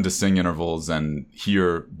learn to sing intervals and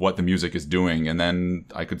hear what the music is doing, and then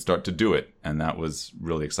I could start to do it, and that was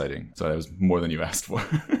really exciting. So that was more than you asked for.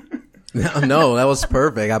 No, that was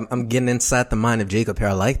perfect. I'm getting inside the mind of Jacob here.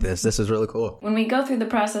 I like this. This is really cool. When we go through the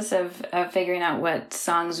process of figuring out what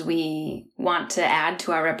songs we want to add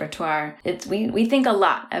to our repertoire, we think a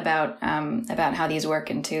lot about how these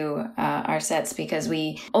work into our sets, because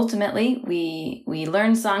we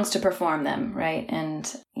learn songs to perform them, right?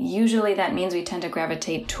 And usually that means we tend to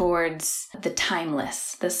gravitate towards the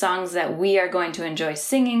timeless, the songs that we are going to enjoy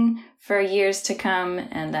singing for years to come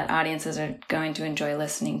and that audiences are going to enjoy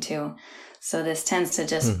listening to. So this tends to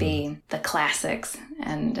just be the classics,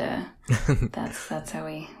 and that's how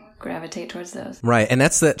we gravitate towards those. Right. And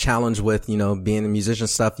that's the challenge with, being a musician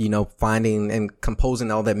stuff, finding and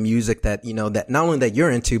composing all that music that, that not only that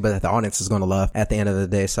you're into, but that the audience is going to love at the end of the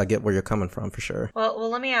day. So I get where you're coming from for sure.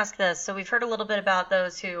 Well, let me ask this. So we've heard a little bit about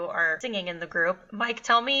those who are singing in the group. Mike,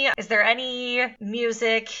 tell me, is there any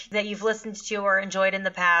music that you've listened to or enjoyed in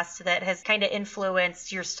the past that has kind of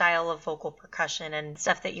influenced your style of vocal percussion and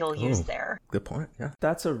stuff that you'll use there? Good point. Yeah.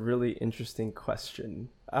 That's a really interesting question.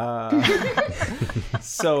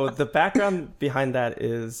 So the background behind that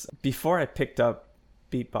is, before I picked up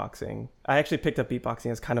beatboxing, I actually picked up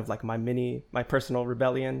beatboxing as kind of like my personal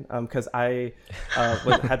rebellion, because I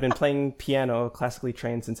had been playing piano, classically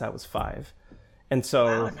trained, since I was 5. And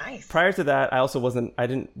so nice. Prior to that, I also wasn't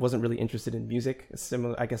really interested in music,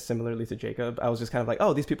 similarly to Jacob. I was just kind of like,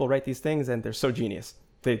 oh, these people write these things and they're so genius.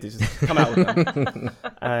 They just come out with them.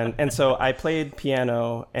 and so I played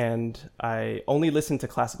piano, and I only listened to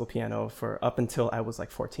classical piano for up until I was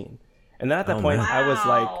like 14. And then at that point, I was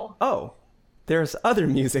like, oh, there's other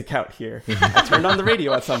music out here. I turned on the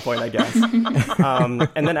radio at some point, I guess.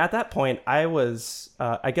 And then at that point, I was,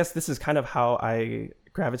 I guess this is kind of how I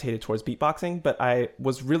gravitated towards beatboxing, but I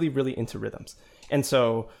was really, really into rhythms. And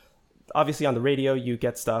so obviously on the radio, you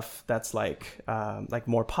get stuff that's like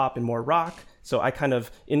more pop and more rock. So I kind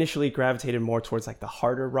of initially gravitated more towards like the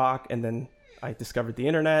harder rock, and then I discovered the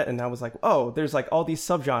internet, and I was like, oh, there's like all these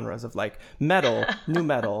subgenres of like metal, new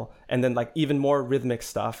metal, and then like even more rhythmic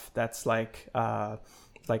stuff that's like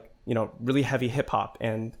really heavy hip hop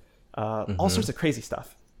and all sorts of crazy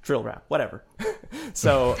stuff, drill rap, whatever.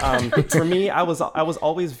 So for me, I was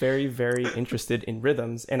always very, very interested in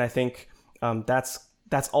rhythms, and I think that's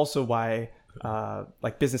also why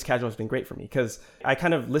like Business Casual has been great for me, because I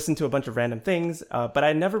kind of listened to a bunch of random things, but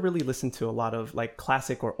I never really listened to a lot of like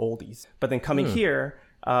classic or oldies. But then coming here,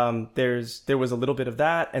 there was a little bit of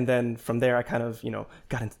that, and then from there I kind of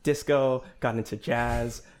got into disco, got into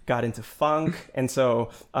jazz, got into funk, and so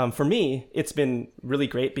for me it's been really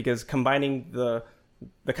great, because combining the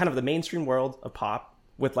kind of the mainstream world of pop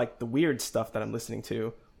with like the weird stuff that I'm listening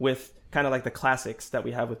to with kind of like the classics that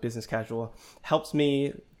we have with Business Casual helps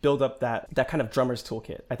me build up that kind of drummer's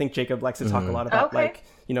toolkit. I think Jacob likes to talk a lot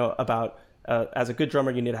about as a good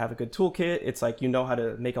drummer, you need to have a good toolkit. It's like, how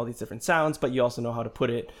to make all these different sounds, but you also know how to put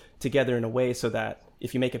it together in a way so that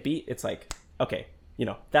if you make a beat, it's like, okay,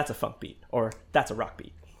 that's a funk beat or that's a rock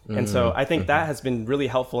beat. And so I think that has been really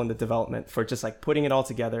helpful in the development for just like putting it all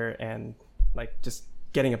together and like just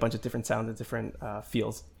getting a bunch of different sounds and different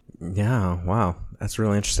feels. Yeah, wow. That's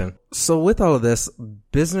really interesting. So with all of this,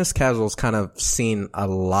 Business Casual's kind of seen a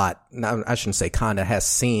lot. Now, I shouldn't say kinda, has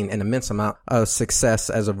seen an immense amount of success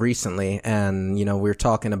as of recently. And, we're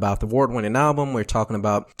talking about the award-winning album. We're talking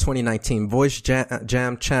about 2019 Voice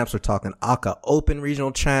Jam champs. We're talking ACA Open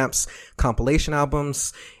regional champs, compilation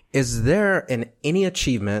albums. Is there any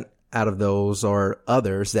achievement out of those or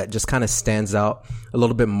others that just kind of stands out a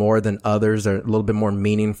little bit more than others, or a little bit more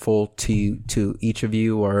meaningful to each of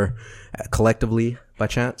you, or collectively by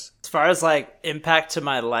chance? As far as like impact to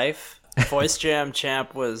my life, Voice Jam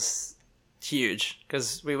champ was huge,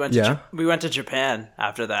 because we went to Japan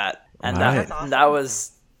after that, and that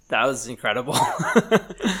was incredible.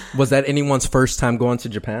 Was that anyone's first time going to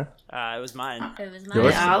Japan? It was mine. It was mine.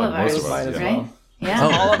 Yeah, all of ours, as right? well. Yeah.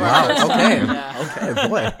 Oh, wow. Okay. Okay,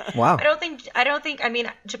 boy. Wow. I don't think,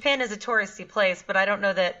 Japan is a touristy place, but I don't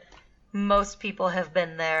know that most people have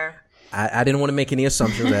been there. I didn't want to make any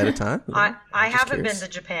assumptions at a time. I haven't been to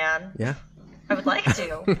Japan. Yeah. I would like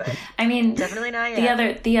to, but definitely not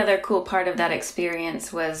yet. The other cool part of that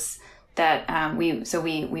experience was that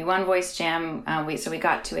we won Voice Jam. We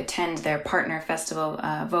got to attend their partner festival,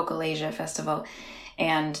 Vocal Asia Festival,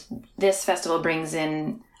 and this festival brings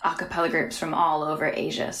in a cappella groups from all over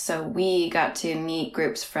Asia. So we got to meet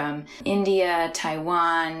groups from India,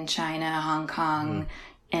 Taiwan, China, Hong Kong,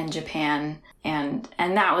 and Japan. And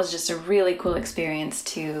that was just a really cool experience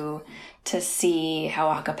to see how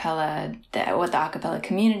what the a cappella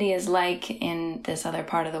community is like in this other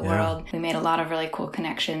part of the world. We made a lot of really cool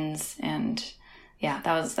connections, and yeah,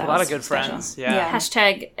 that was A lot was of good special. friends. Yeah.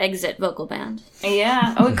 Hashtag exit vocal band.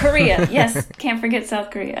 Yeah. Oh, Korea. Yes, can't forget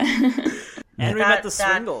South Korea. And we met the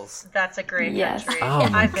Swingles. That's a great Yes. country. Oh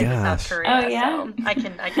my I've been to South gosh. Korea, Oh, yeah? so I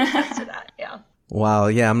can attest to that. Yeah, Wow.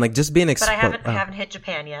 Yeah. I'm like just being but I exposed. haven't hit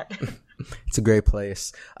Japan yet. It's a great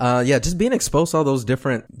place. Yeah, just being exposed to all those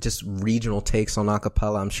different just regional takes on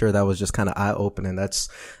acapella. I'm sure that was just kind of eye opening. That's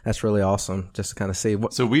really awesome. Just to kind of see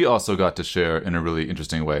what. So we also got to share in a really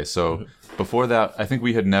interesting way. So before that, I think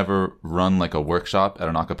we had never run like a workshop at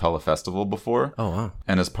an acapella festival before. Oh wow.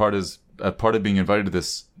 And as part of being invited to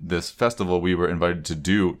this festival, we were invited to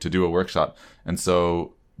do a workshop. And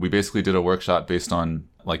so we basically did a workshop based on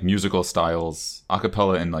like musical styles, a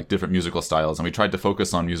cappella in like different musical styles, and we tried to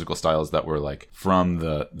focus on musical styles that were like from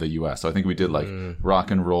the US. So I think we did like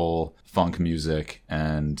rock and roll, funk music,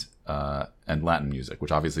 and Latin music,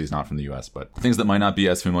 which obviously is not from the US, but things that might not be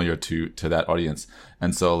as familiar to that audience.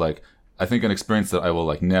 And so like I think an experience that I will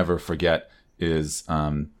like never forget is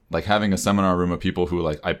like having a seminar room of people who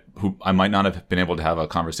I might not have been able to have a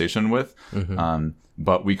conversation with,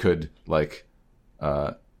 but we could like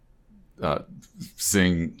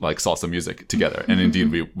sing like salsa music together, and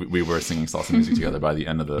indeed we were singing salsa music together by the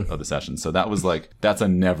end of the session. So that was like that's a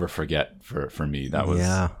never forget for me. That was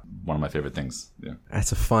one of my favorite things. Yeah,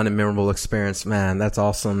 that's a fun and memorable experience, man. That's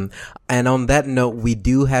awesome. And on that note, we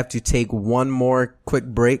do have to take one more quick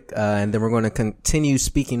break, and then we're going to continue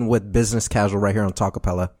speaking with Business Casual right here on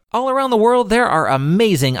Talkapella. All around the world, there are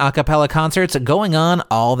amazing a cappella concerts going on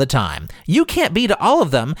all the time. You can't beat all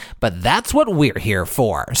of them, but that's what we're here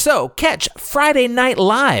for. So catch Friday Night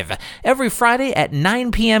Live every Friday at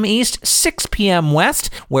 9 p.m. East, 6 p.m.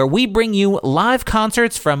 West, where we bring you live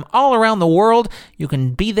concerts from all around the world. You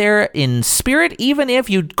can be there in spirit, even if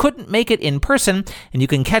you couldn't make it in person, and you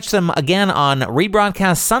can catch them again on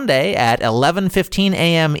rebroadcast Sunday at 11:15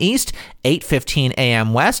 a.m. East, 8:15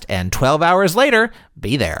 a.m. West, and 12 hours later,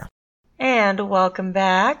 be there. And welcome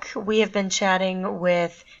back. We have been chatting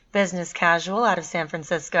with Business Casual out of San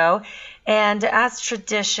Francisco. And as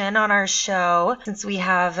tradition on our show, since we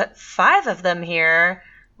have 5 of them here,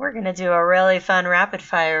 we're going to do a really fun rapid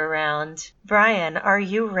fire round. Brian, are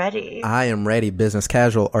you ready? I am ready. Business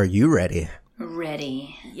Casual, are you ready?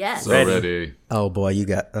 Ready. Yes. so ready. Oh boy, you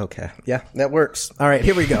got, okay. Yeah, that works. All right,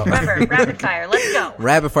 here we go. Remember, rapid fire. Let's go.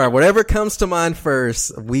 Rapid fire. Whatever comes to mind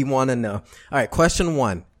first, we want to know. All right, question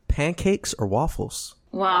 1. Pancakes or waffles?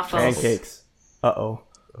 Waffles. Pancakes. Uh-oh.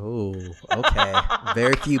 Oh, okay.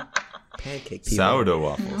 Very few pancake people. Sourdough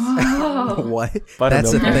waffles. What? Buttermilk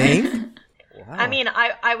That's a pancakes. thing? Wow. I mean,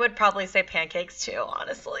 I would probably say pancakes too,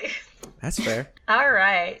 honestly. That's fair. All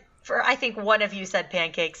right. I think one of you said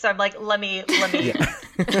pancakes, so I'm like, let me I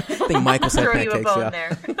think Michael said throw pancakes. you a bone Yeah.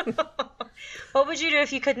 there. What would you do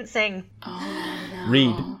if you couldn't sing?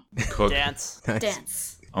 Read. Cook. Dance. Nice. Dance.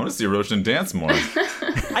 I want to see Roshan dance more.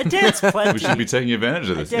 I dance plenty. We should be taking advantage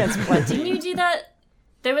of this. dance plenty. Didn't you do that?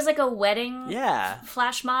 There was like a wedding Yeah.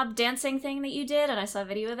 flash mob dancing thing that you did, and I saw a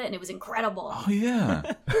video of it, and it was incredible. Oh yeah.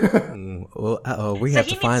 Well, uh-oh, we So have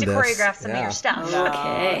he to needs find to this. choreograph some of Yeah. your stuff.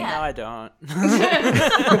 Okay. No, I don't.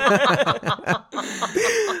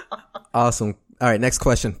 Awesome. All right, next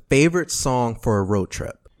question. Favorite song for a road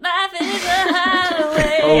trip? Life is a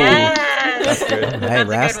highway. Yes. That's good. Hey, That's a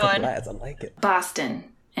Rasta good one. Lads, I like it. Boston.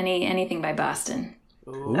 Anything by Boston.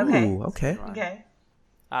 Ooh, Okay. okay. Okay.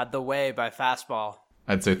 The Way by Fastball.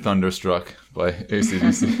 I'd say Thunderstruck by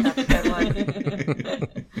AC/DC. That's a good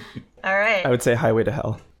one. All right. I would say Highway to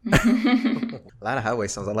Hell. A lot of highway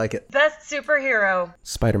songs. I like it. Best superhero.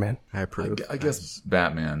 Spider-Man. I approve. I guess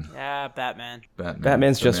Batman. Yeah, Batman.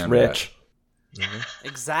 Batman's The just Man rich.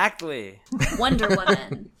 Exactly. Wonder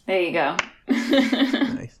Woman. There you go.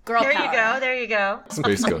 Nice. Girl There power. you go. There you go. Bat.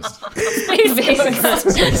 Space Ghost.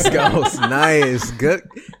 Space Ghost. Nice.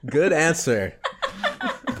 Good answer.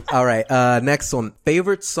 All right. Next one.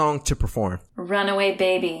 Favorite song to perform? Runaway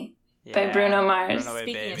Baby by Yeah, Bruno Mars. Runaway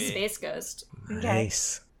Speaking of Baby. Space Ghost.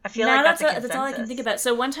 Nice. I feel No, like that's a that's all I can think consensus. about.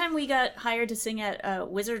 So one time we got hired to sing at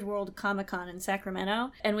Wizard World Comic Con in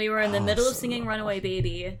Sacramento, and we were in the middle of singing "Runaway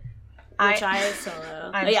Baby," which I solo.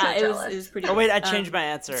 I'm yeah, so it was jealous. pretty. Oh wait, I changed my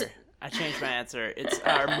answer. It's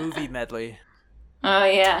our movie medley. Oh,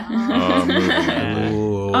 yeah. Oh, movie.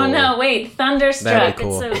 Ooh. Oh, no, wait. Thunderstruck. That'd be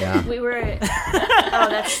cool. So Yeah. we were. Oh,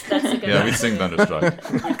 that's a good Yeah, one. we sing Thunderstruck.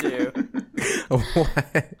 We do.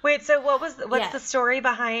 What? Wait, so what's Yeah. the story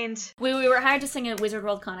behind? We were hired to sing at Wizard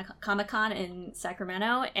World Comic Con in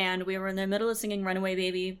Sacramento, and we were in the middle of singing "Runaway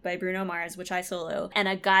Baby" by Bruno Mars, which I solo. And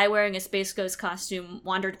a guy wearing a Space Ghost costume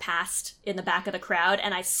wandered past in the back of the crowd,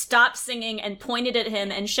 and I stopped singing and pointed at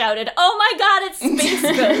him and shouted, "Oh my God, it's Space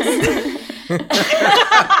Ghost!"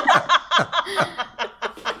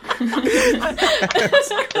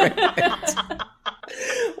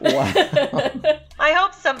 Wow. I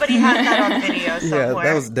hope somebody has that on video somewhere. Yeah,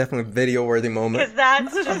 that was definitely a video-worthy moment. Because that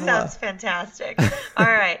just sounds fantastic. All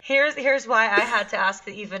right, here's why I had to ask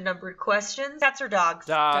the even-numbered questions. Cats or dogs?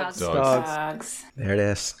 Dogs. Dogs. There it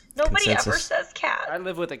is. Nobody ever Consensus. says cat. I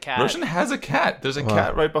live with a cat. Roshan has a cat. There's a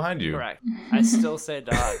cat right behind you. Correct. I still say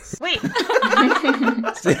dogs. Wait,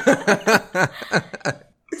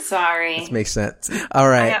 Sorry. Makes sense. All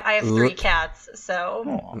right. I have 3 cats, so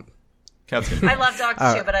Aw. Cats can I love dogs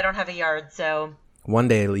too, but I don't have a yard, so One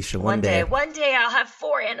day, Alicia. One day. one day I'll have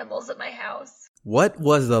 4 animals at my house. What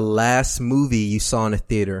was the last movie you saw in a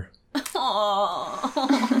theater?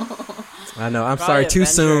 Oh. I know. I'm Probably sorry. Too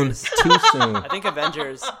soon. Avengers. Too soon. I think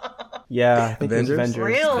Avengers. Yeah, I think it was Avengers? Avengers.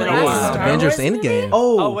 Really? Wow. Star Avengers Wars movie? Endgame.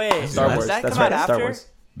 Oh, wait. Star Did Wars. that That's come out right. Star after? Wars.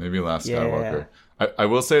 Maybe Last Yeah. Skywalker. I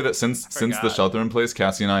will say that since the forgot. shelter in place,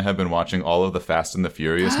 Cassie and I have been watching all of the Fast and the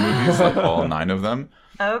Furious movies, like all 9 of them.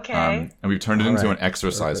 Okay. And we've turned it into an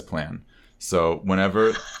exercise plan. So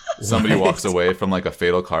whenever somebody walks away from like a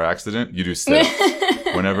fatal car accident, you do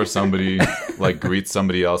sit-ups. Whenever somebody like greets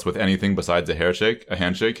somebody else with anything besides a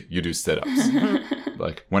handshake, you do sit-ups.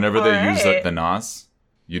 Like whenever they use Alright. the NOS,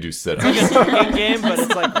 you do sit-ups. It's a drinking game, but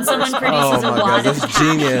it's like When someone worse. produces Oh my a wad God, of that's cash,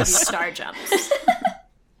 genius. you star jumps.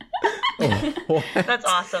 That's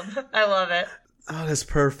awesome. I love it. Oh, that's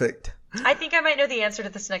perfect. I think I might know the answer to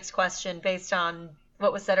this next question based on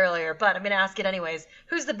what was said earlier, but I'm going to ask it anyways.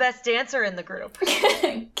 Who's the best dancer in the group?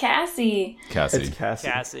 Cassie. Cassie. It's Cassie.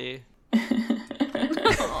 Cassie.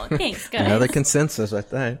 Oh, thanks, guys. Another consensus right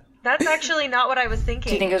there. That's actually not what I was Do you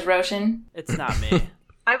thinking. think it was Roshan? It's not me.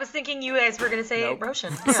 I was thinking you guys were going to say Nope.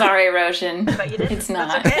 Roshan. Yeah. Sorry, Roshan. But you didn't. It's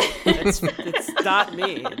not. That's okay. It's not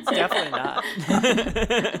me. It's definitely not.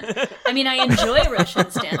 I mean, I enjoy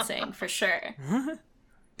Roshan's dancing for sure.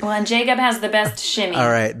 Well, and Jacob has the best shimmy. All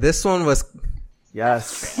right. This one was.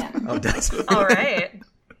 Yes. Oh, that's All right.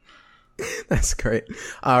 that's great.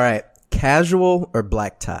 All right. Casual or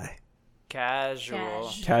black tie?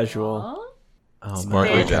 Casual. Casual. Oh,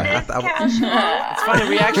 Sparkly man. jacket. I thought- Casual. It's funny.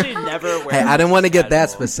 We actually never wear. Hey, I didn't want to get that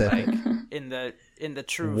casual, specific. like, in the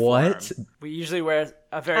true What? form. We usually wear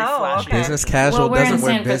a very Oh, flashy okay. Business casual Well, we're in doesn't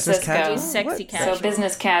wear San business Francisco. casual. Sexy What? casual. So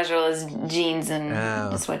business casual is jeans and Oh.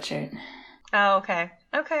 a sweatshirt. Oh, okay.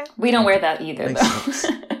 Okay. We don't wear that either, Makes though.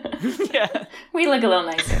 Yeah. We look a little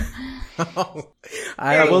nicer.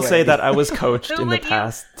 I will say that I was coached Who in the would you-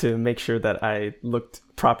 past to make sure that I looked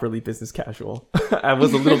properly business casual. I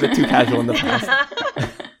was a little bit too casual in the past.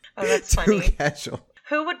 Oh, that's Too funny. casual.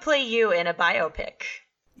 Who would play you in a biopic?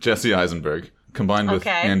 Jesse Eisenberg combined with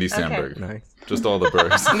Okay, Andy okay. Samberg. Nice. Just all the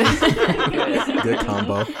Bergs. Good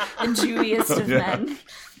combo. The Jewiest of men.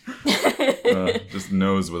 Just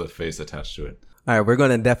nose with a face attached to it. All right. We're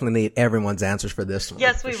going to definitely need everyone's answers for this one.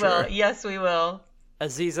 Yes, for we sure. will. Yes, we will.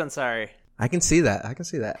 Aziz Ansari. I can see that.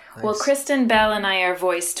 Well, Nice. Kristen Bell and I are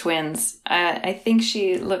voice twins. I think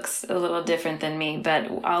she looks a little different than me, but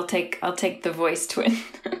I'll take the voice twin.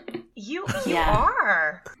 You Yeah.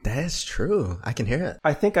 are. That is true. I can hear it.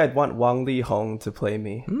 I think I'd want Wang Li Hong to play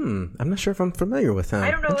me. I'm not sure if I'm familiar with him. I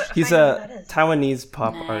don't know. He's I know who that a is. Taiwanese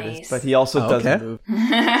pop Nice. artist, but he also Oh, doesn't okay. move.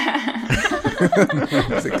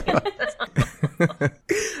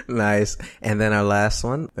 Nice. And then our last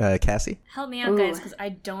one, Cassie. Help me out, guys, because I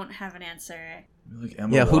don't have an answer. Like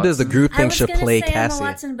Emma Yeah, who does the Watson? group I think was should gonna play say Emma Cassie?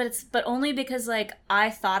 Watson, but only because like I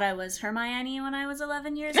thought I was Hermione when I was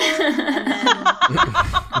 11 years old, and then,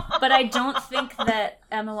 but I don't think that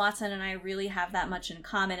Emma Watson and I really have that much in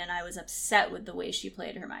common, and I was upset with the way she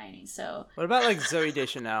played Hermione. So What about like Zoe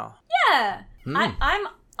Deschanel? yeah, I'm Good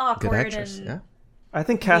awkward actress. and Yeah. I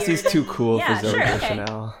think Cassie's Weird too and- cool Yeah, for Zoe sure, okay.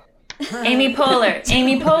 Deschanel. Amy Poehler.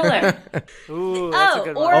 Amy Poehler. Ooh, that's a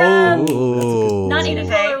good or one. Oh. not Amy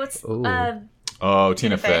Fey. Poehler. What's Ooh. Oh,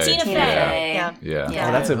 Tina Fey. Fey. Tina Fey. Yeah. Yeah. Yeah.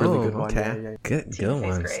 Oh, that's a really Oh, good one. okay. Yeah, yeah, yeah. Good Tina Fey's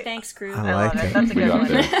one. great. Thanks, Crew. I I like love it. it. That's a We good got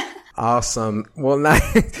one. there. Awesome. Well,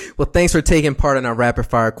 well, thanks for taking part in our rapid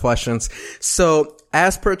fire questions. So,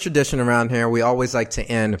 as per tradition around here, we always like to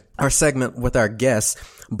end our segment with our guests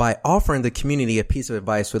by offering the community a piece of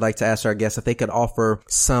advice. We'd like to ask our guests if they could offer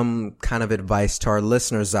some kind of advice to our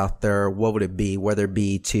listeners out there. What would it be? Whether it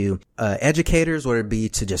be to educators, whether it be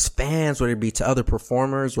to just fans, whether it be to other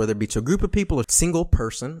performers, whether it be to a group of people, a single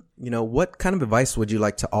person, what kind of advice would you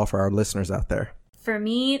like to offer our listeners out there? For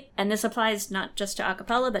me, and this applies not just to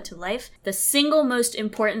acapella, but to life, the single most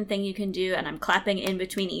important thing you can do, and I'm clapping in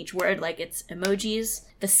between each word like it's emojis,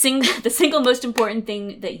 the single most important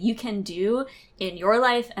thing that you can do in your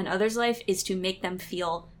life and others' life is to make them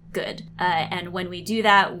feel good. And when we do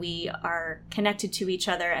that, we are connected to each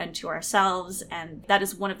other and to ourselves. And that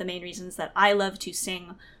is one of the main reasons that I love to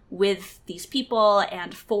sing with these people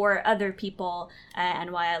and for other people,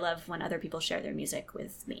 and why I love when other people share their music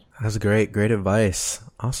with me. That's great. Great advice.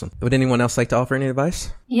 Awesome. Would anyone else like to offer any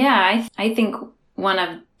advice? Yeah, I think one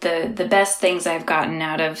of the best things I've gotten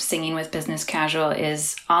out of singing with Business Casual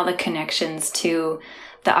is all the connections to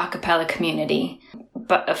the a cappella community.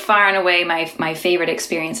 But far and away, my favorite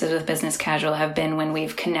experiences with Business Casual have been when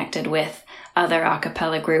we've connected with other a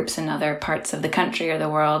cappella groups in other parts of the country or the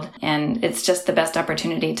world. And it's just the best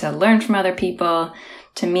opportunity to learn from other people,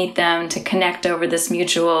 to meet them, to connect over this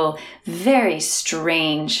mutual, very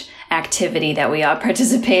strange activity that we all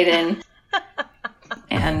participate in.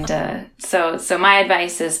 And so my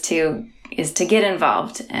advice is to get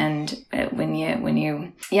involved, and when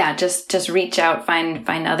you just reach out, find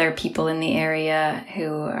other people in the area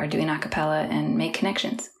who are doing a cappella and make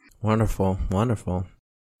connections. Wonderful.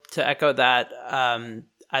 To echo that,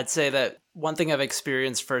 I'd say that one thing I've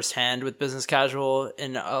experienced firsthand with Business Casual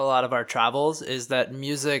in a lot of our travels is that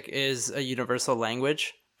music is a universal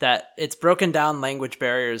language, that it's broken down language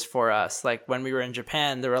barriers for us. Like when we were in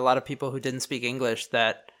Japan, there were a lot of people who didn't speak English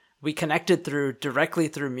that we connected directly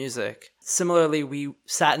through music. Similarly, we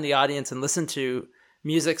sat in the audience and listened to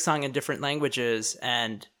music sung in different languages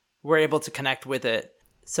and were able to connect with it.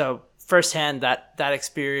 So firsthand, that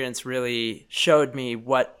experience really showed me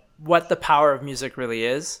what the power of music really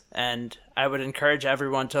is. And I would encourage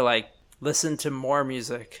everyone to listen to more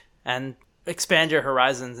music and expand your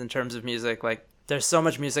horizons in terms of music. Like there's so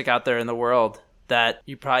much music out there in the world that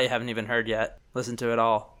you probably haven't even heard yet. Listen to it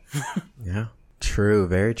all. Yeah. True,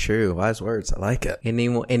 very true. Wise words. I like it.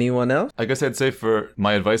 Anyone else? I guess I'd say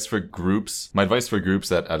my advice for groups at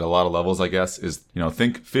a lot of levels, I guess, is,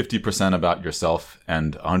 think 50% about yourself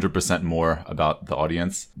and 100% more about the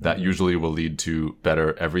audience. That usually will lead to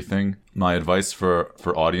better everything. My advice for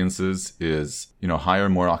audiences is, hire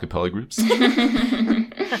more a cappella groups.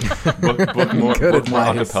 book more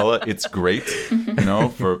a cappella. It's great,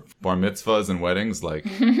 for bar mitzvahs and weddings.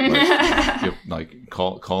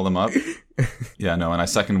 Call them up. Yeah, no, and I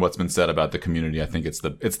second what's been said about the community. I think it's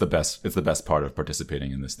the best part of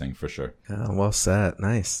participating in this thing for sure. Well said.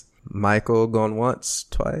 Nice. Michael, going once,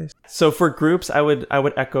 twice. So for groups, I would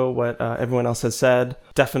echo what everyone else has said.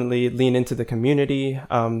 Definitely lean into the community.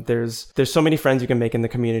 There's so many friends you can make in the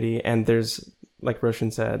community, and there's, like Roshan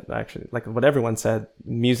said, actually, like what everyone said,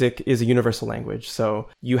 music is a universal language. So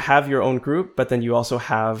you have your own group, but then you also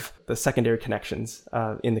have the secondary connections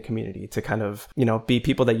in the community to kind of, be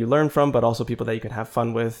people that you learn from, but also people that you can have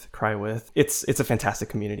fun with, cry with. It's a fantastic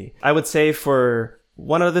community. I would say for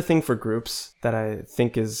one other thing for groups that I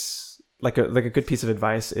think is like a good piece of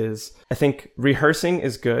advice is, I think rehearsing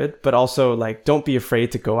is good, but also don't be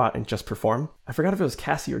afraid to go out and just perform. I forgot if it was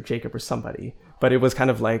Cassie or Jacob or somebody, but it was kind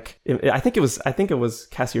of I think it was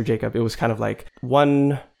Cassie or Jacob. It was kind of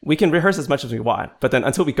we can rehearse as much as we want, but then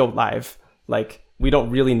until we go live, we don't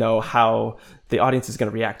really know how the audience is going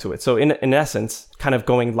to react to it. So in essence, kind of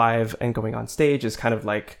going live and going on stage is kind of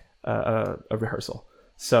like a rehearsal.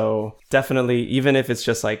 So definitely, even if it's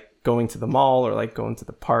just going to the mall or going to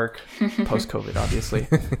the park, post-COVID, obviously,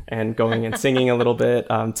 and going and singing a little bit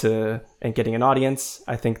and getting an audience,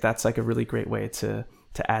 I think that's a really great way to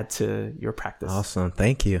add to your practice. Awesome.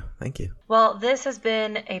 Thank you. Well, this has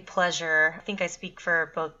been a pleasure. I think I speak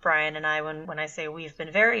for both Brian and I when I say we've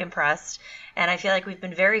been very impressed, and I feel like we've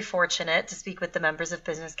been very fortunate to speak with the members of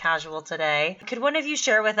Business Casual today. Could one of you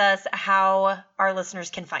share with us how our listeners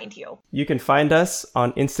can find you? You can find us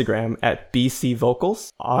on Instagram at BC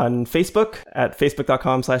Vocals, on Facebook at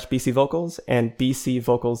facebook.com/BC Vocals, and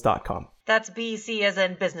bcvocals.com. That's BC as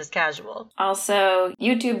in Business Casual. Also,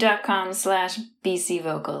 youtube.com/BC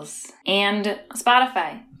Vocals, and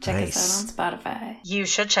Spotify. Check us out on Spotify. You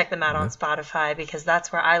should check them out on Spotify, because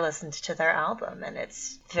that's where I listened to their album, and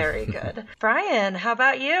it's very good. Brian, how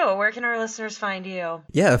about you? Where can our listeners find you?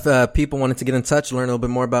 Yeah, if people wanted to get in touch, learn a little bit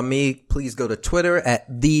more about me, please go to Twitter at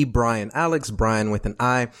 @TheBrianAlex, Brian with an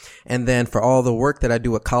I. And then for all the work that I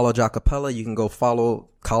do at College Acapella, you can go follow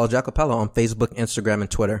College Acapella on Facebook, Instagram,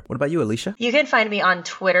 and Twitter. What about you, Alicia? You can find me on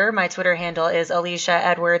Twitter. My Twitter handle is Alicia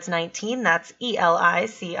Edwards 19. That's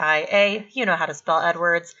ELICIA. You know how to spell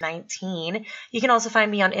Edwards 19. You can also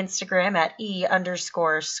find me on Instagram at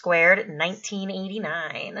E_squared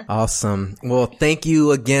 1989. Awesome. Well, thank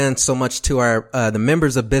you again so much to our the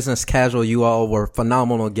members of Business Casual. You all were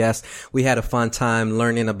phenomenal guests. We had a fun time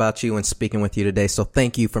learning about you and speaking with you today. So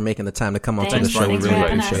thank you for making the time to come on to the show. We really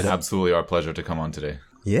appreciate it. Absolutely our pleasure to come on today.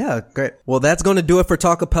 Yeah, great. Well, that's going to do it for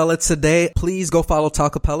Talkapella today. Please go follow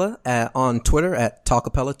Talkapella on Twitter at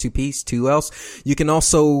Talkapella, 2 P's, 2 L's. You can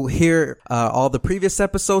also hear all the previous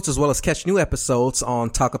episodes as well as catch new episodes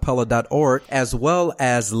on talkapella.org, as well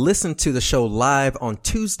as listen to the show live on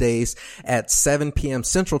Tuesdays at 7 p.m.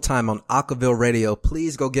 Central Time on Acaville Radio.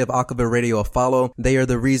 Please go give Acaville Radio a follow. They are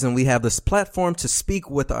the reason we have this platform to speak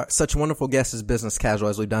with such wonderful guests as Business Casual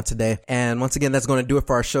as we've done today. And once again, that's going to do it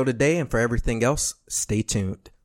for our show today, and for everything else, stay tuned.